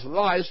spreading this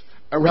lies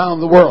around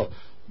the world.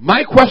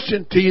 My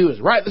question to you is,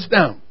 write this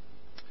down.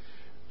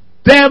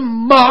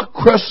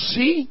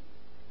 Democracy,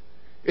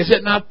 is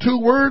it not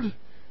two words?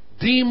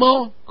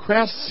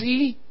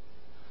 Democracy,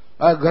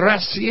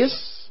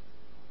 gracias,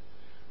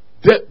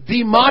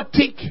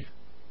 demotic,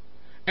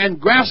 and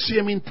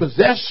gracia mean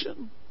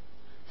possession.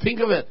 Think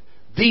of it,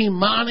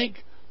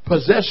 demonic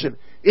possession.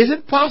 Is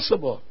it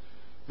possible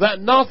that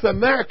North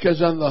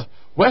Americans and the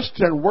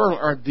Western world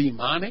are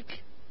demonic?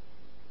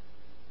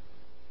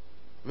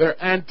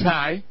 They're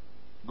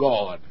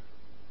anti-God.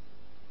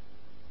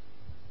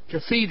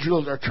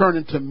 Cathedrals are turned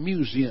into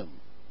museums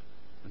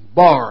and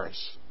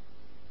bars.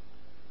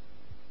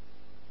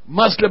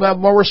 Muslims have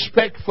more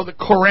respect for the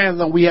Quran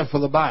than we have for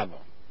the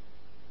Bible.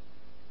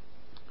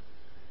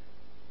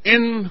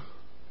 In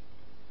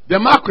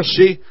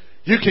democracy,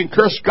 you can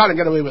curse God and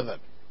get away with it.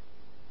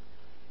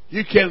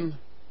 You can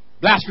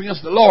blaspheme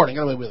against the Lord and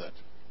get away with it.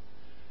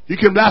 You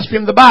can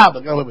blaspheme the Bible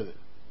and get away with it.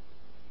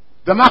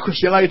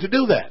 Democracy allows you to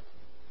do that.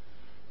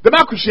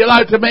 Democracy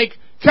allows you to make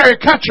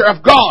caricature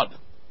of God.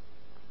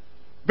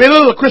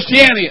 Belittle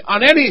Christianity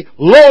on any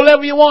low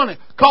level you want it.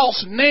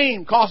 Calls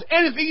name, calls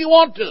anything you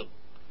want to.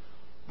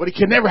 But it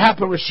can never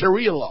happen with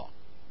Sharia law.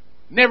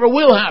 Never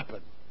will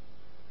happen.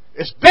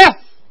 It's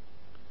death.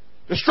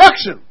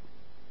 Destruction.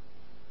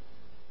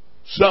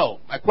 So,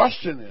 my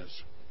question is,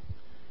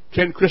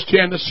 can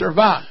Christianity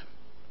survive?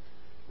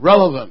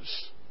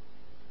 Relevance.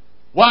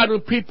 Why do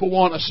people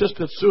want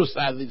assisted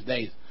suicide these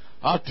days?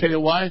 I'll tell you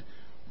why.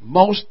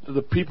 Most of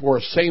the people who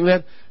are saying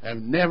that have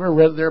never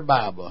read their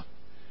Bible.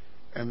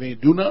 And they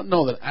do not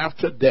know that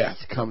after death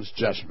comes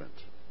judgment.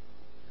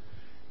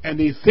 And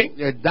they think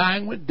they're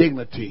dying with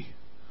dignity,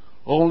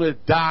 only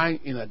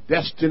dying in a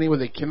destiny where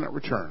they cannot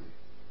return.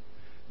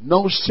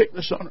 No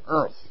sickness on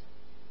earth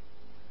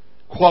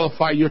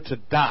qualify you to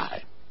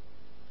die,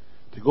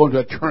 to go into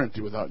eternity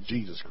without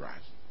Jesus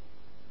Christ.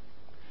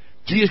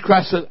 Jesus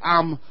Christ said,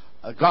 I'm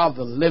a God of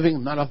the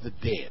living, not of the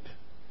dead.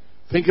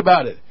 Think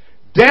about it.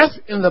 Death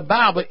in the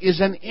Bible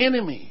is an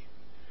enemy,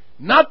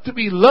 not to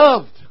be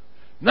loved,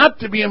 not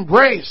to be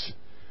embraced.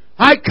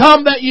 I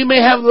come that you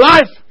may have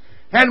life,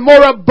 and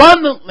more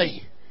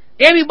abundantly.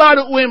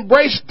 Anybody who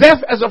embraces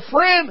death as a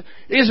friend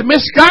is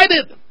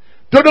misguided.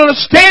 Don't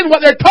understand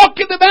what they're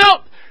talking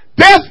about.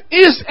 Death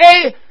is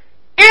an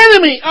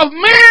enemy of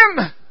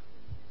man.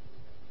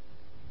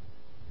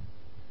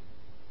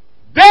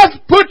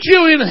 Death puts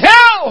you in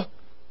hell,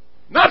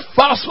 not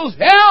fossils,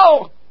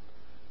 hell.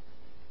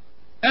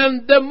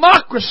 And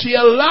democracy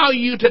allow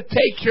you to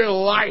take your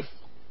life,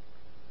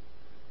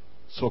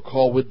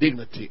 so-called with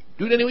dignity.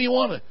 Do it any way you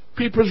want it.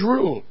 People's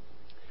rule.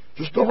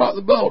 Just don't rock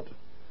the boat.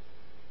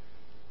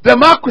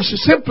 Democracy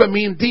simply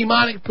means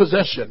demonic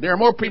possession. There are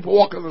more people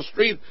walking on the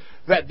street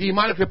that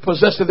demonically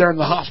possessed than they're in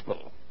the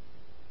hospital.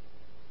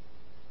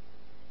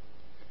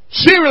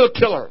 Serial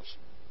killers,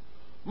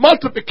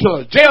 multiple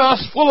killers,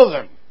 jailhouse full of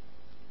them.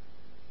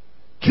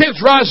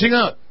 Kids rising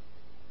up,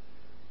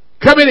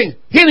 committing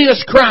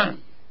heinous crime.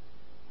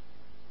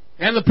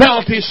 And the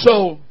penalty is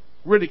so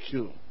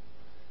ridiculed,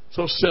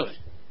 so silly.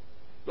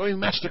 Don't even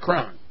match the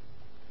crime.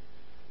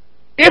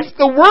 If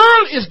the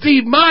world is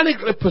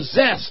demonically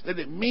possessed, then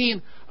it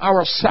means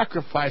our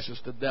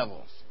sacrifices to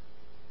devils.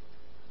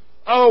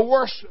 Our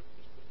worship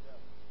is to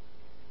devils.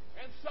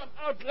 And some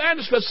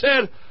outlandish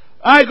said,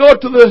 I go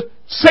to the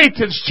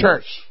Satan's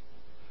church,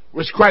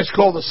 which Christ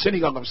called the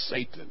synagogue of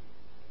Satan.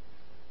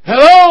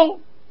 Hello?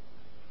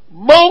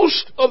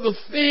 Most of the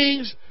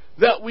things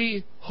that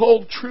we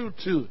hold true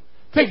to.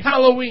 Think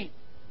Halloween.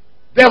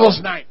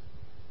 Devil's Night.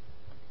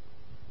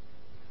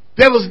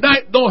 Devil's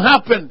Night don't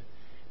happen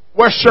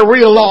where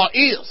Sharia law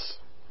is.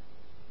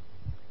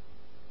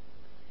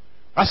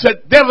 I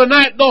said, Devil's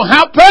Night don't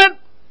happen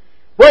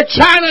where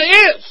China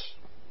is.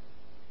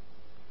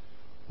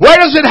 Where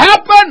does it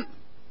happen?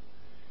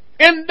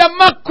 In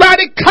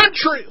democratic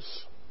countries.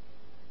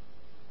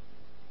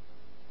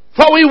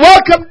 For we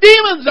welcome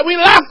demons and we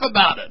laugh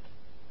about it.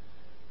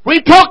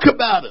 We talk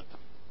about it.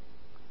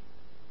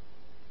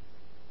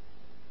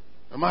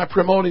 Am I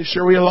promoting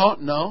Sharia law?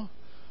 No.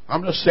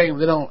 I'm just saying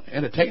they don't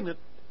entertain it.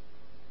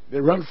 They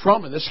run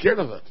from it. They're scared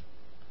of it.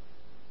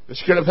 They're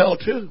scared of hell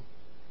too.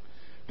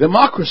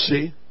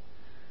 Democracy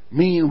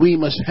means we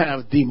must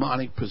have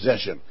demonic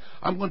possession.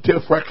 I'm going to tell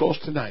you before I close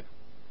tonight.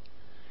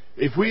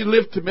 If we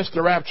live to miss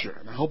the rapture,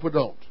 and I hope we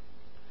don't,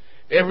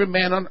 every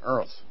man on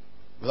earth,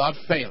 without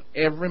fail,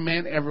 every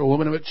man, every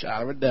woman, every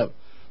child, every devil,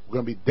 we're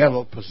going to be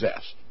devil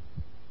possessed.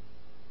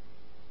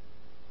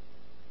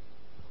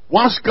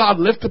 Once God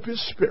lifts up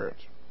His Spirit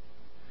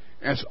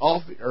and it's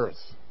off the earth,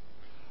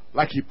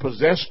 like He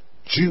possessed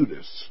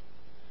Judas,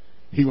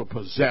 He will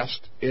possess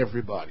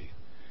everybody.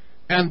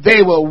 And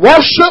they will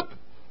worship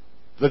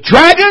the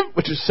dragon,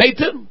 which is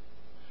Satan.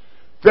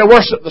 They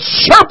worship the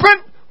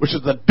serpent, which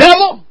is the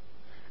devil,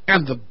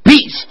 and the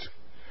beast.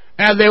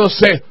 And they will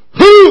say,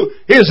 who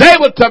is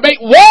able to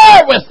make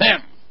war with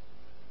him?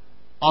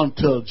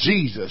 Until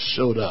Jesus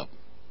showed up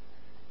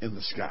in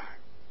the sky.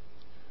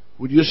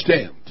 Would you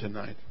stand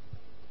tonight?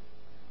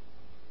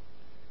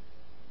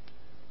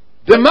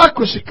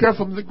 Democracy comes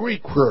from the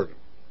Greek word,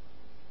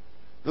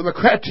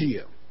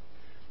 demokratia,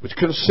 which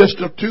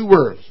consists of two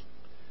words.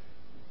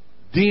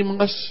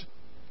 Demos,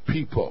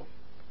 people.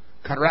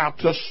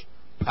 Karatos,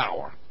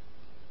 power.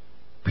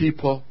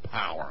 People,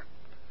 power.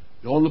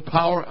 The only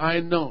power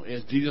I know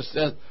is Jesus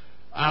says,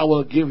 I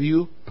will give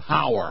you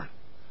power.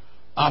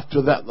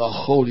 After that, the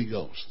Holy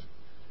Ghost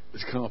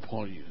is come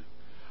upon you.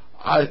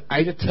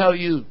 I just tell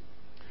you,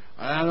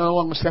 I know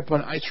I'm going to step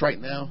on ice right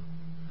now.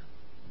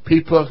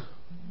 People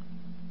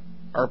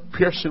are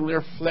piercing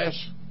their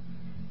flesh.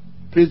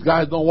 Please,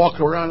 guys, don't walk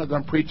around as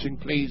I'm preaching,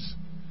 please.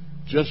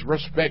 Just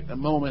respect the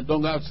moment.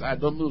 Don't go outside.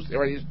 Don't move. Stay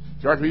right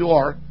where you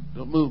are.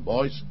 Don't move,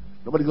 boys.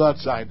 Nobody go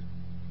outside.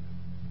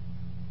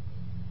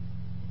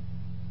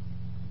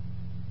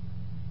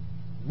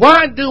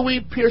 Why do we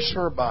pierce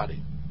our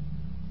body?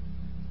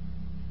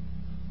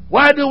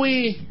 Why do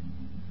we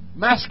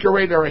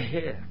masquerade our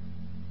hair?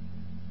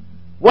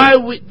 Why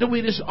do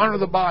we dishonor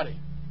the body?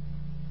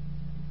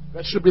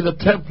 That should be the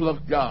temple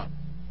of God.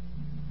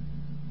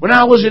 When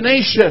I was in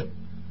Asia,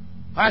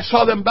 I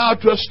saw them bow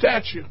to a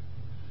statue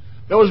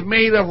that was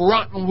made of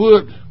rotten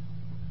wood.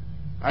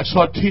 I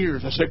saw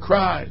tears. I saw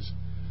cries.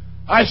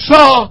 I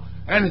saw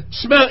and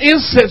smelled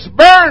incense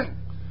burn.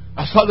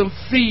 I saw them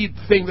feed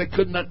things they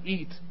could not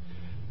eat.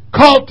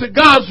 Called to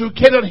gods who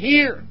cannot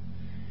hear.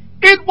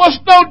 It was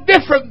no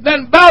different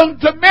than bowing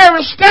to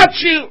Mary's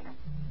statue.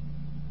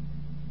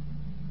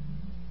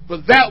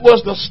 But that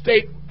was the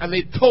state, and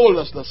they told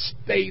us the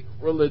state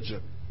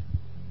religion.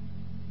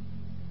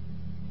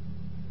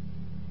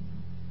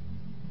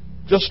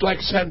 Just like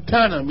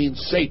Santana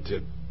means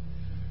Satan,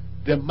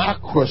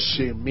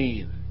 democracy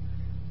means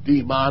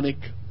demonic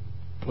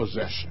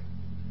possession.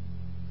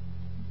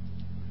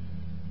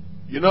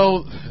 You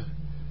know,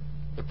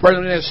 the President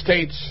of the United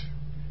States,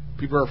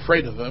 people are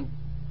afraid of him.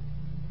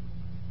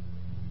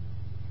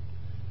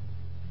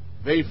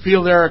 They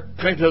feel they're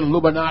connected to the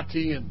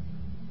Illuminati and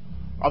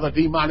other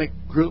demonic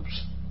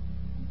groups,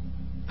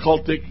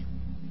 cultic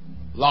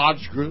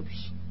lodge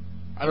groups.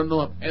 I don't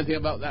know anything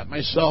about that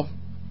myself,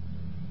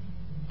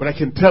 but I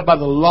can tell by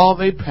the law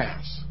they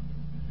pass,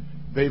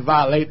 they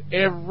violate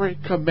every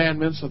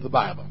commandment of the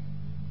Bible,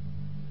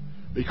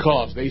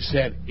 because they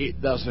said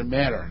it doesn't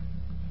matter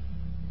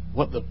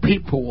what the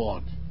people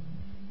want,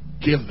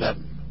 give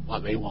them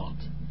what they want.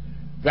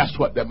 That's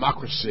what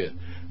democracy is.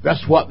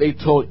 That's what they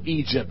told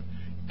Egypt.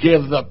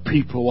 Give the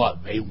people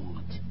what they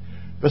want.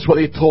 That's what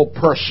they told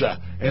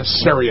Persia and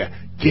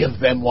Syria. Give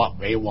them what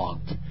they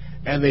want.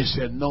 And they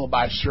said, no,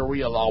 by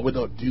Sharia law, we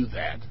don't do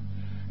that.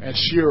 And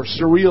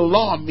Sharia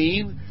law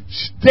means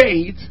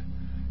state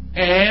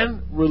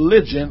and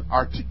religion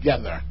are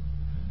together.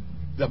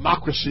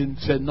 Democracy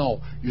said,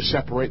 no, you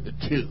separate the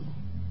two.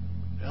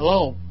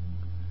 Hello?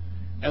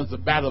 And it's a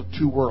battle of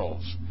two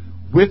worlds.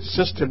 Which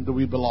system do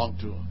we belong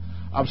to?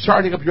 I'm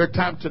sorry to take up your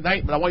time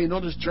tonight, but I want you to know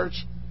this, church.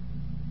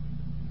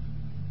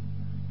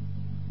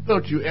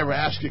 Don't you ever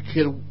ask your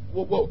kid,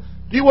 do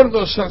you want to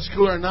go to Sunday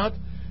school or not?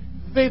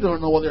 They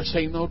don't know what they're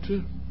saying no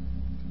to.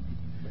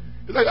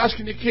 It's like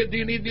asking your kid, do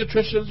you need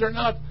nutrition or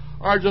not?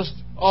 Or just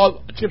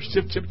all chips,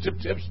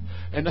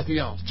 and nothing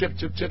else.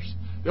 Chips.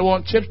 They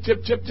want chips.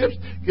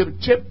 Give them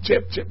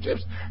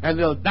chips, and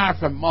they'll die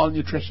from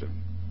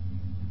malnutrition.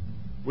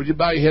 Would you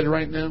bow your head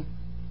right now?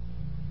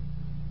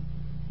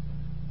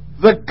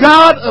 The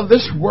God of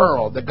this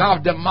world, the God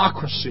of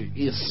democracy,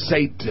 is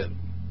Satan.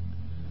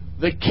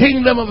 The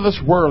kingdom of this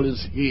world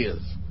is his.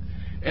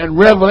 And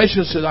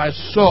Revelation says, I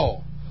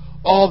saw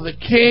all the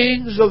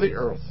kings of the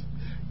earth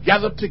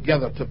gathered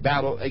together to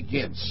battle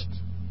against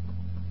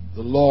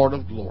the Lord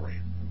of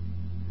glory.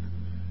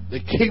 The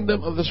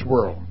kingdom of this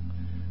world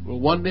will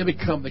one day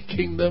become the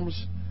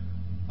kingdoms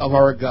of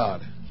our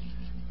God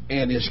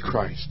and his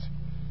Christ.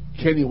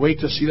 Can you wait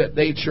to see that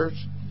day, church?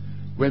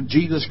 When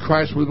Jesus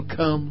Christ will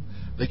become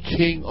the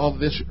king of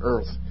this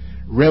earth.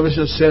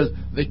 Revelation says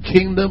the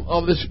kingdom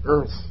of this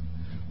earth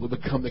will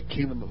become the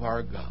kingdom of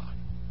our God.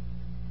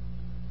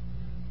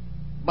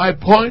 My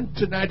point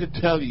tonight to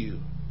tell you,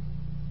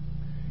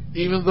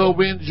 even though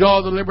we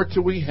enjoy the liberty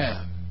we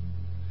have,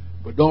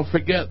 but don't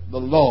forget the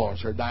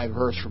laws are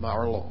diverse from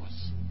our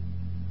laws.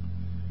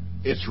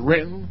 It's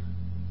written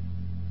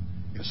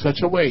in such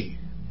a way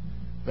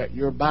that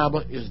your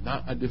Bible is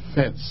not a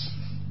defense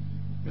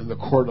in the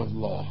court of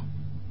law.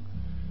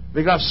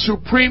 They got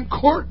Supreme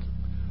Court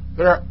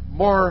that are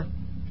more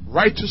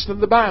righteous than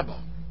the Bible.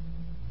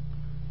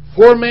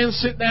 4 men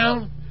sit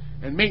down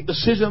and make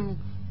decision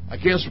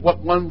against what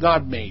one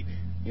God made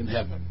in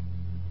heaven.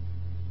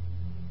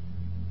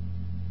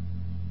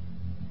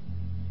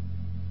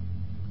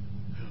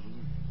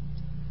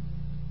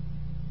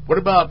 What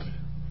about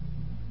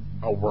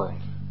our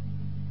world?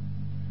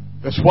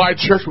 That's why,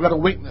 church, we got a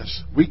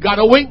weakness. We got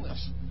a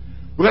weakness.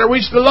 We got to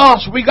reach the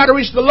lost. We got to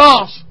reach the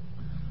lost.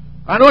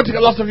 I know I took a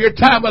lot of your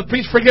time, but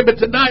please forgive me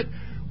tonight.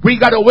 We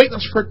got a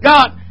weakness for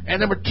God. And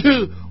number 2,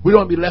 we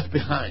don't want to be left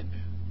behind.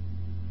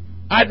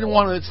 I didn't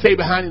want to stay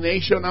behind in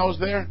Asia when I was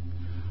there.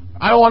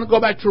 I don't want to go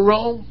back to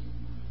Rome.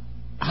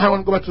 I don't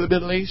want to go back to the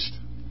Middle East.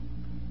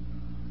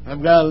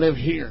 I'm going to live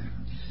here.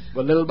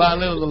 But little by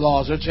little, the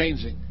laws are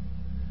changing.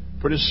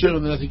 Pretty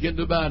soon, there's nothing you can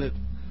do about it.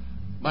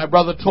 My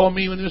brother told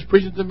me when he was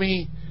preaching to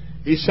me,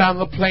 he sat on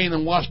the plane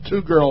and watched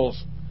 2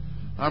 girls,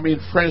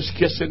 friends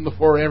kissing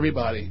before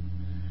everybody.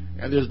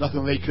 And there's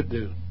nothing they could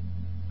do.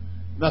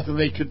 Nothing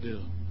they could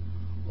do.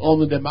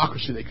 Only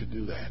democracy they could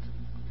do that.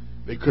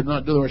 They could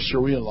not do what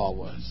Sharia law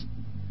was.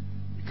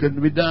 It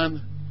couldn't be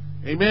done.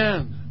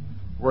 Amen.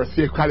 Where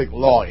theocratic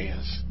law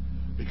is.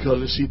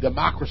 Because, you see,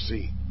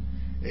 democracy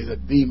is a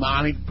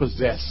demonic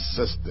possessed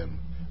system,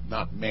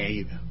 not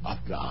made of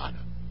God.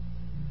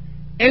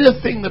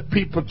 Anything that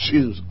people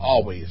choose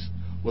always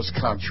was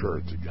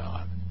contrary to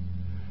God.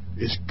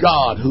 It's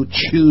God who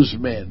chooses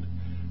men.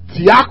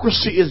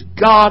 Theocracy is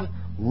God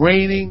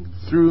reigning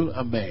through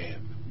a man.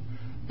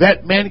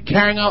 That man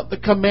carrying out the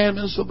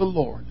commandments of the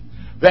Lord.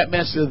 That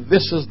man says,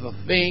 this is the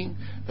thing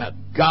that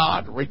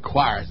God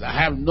requires.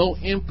 I have no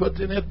input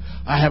in it.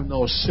 I have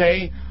no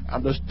say.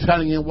 I'm just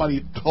telling you what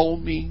He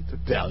told me to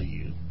tell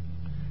you.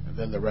 And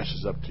then the rest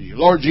is up to you.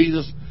 Lord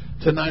Jesus,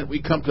 tonight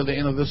we come to the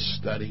end of this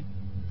study.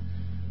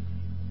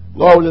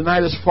 Lord, the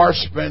night is far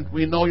spent.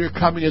 We know your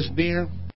coming is near.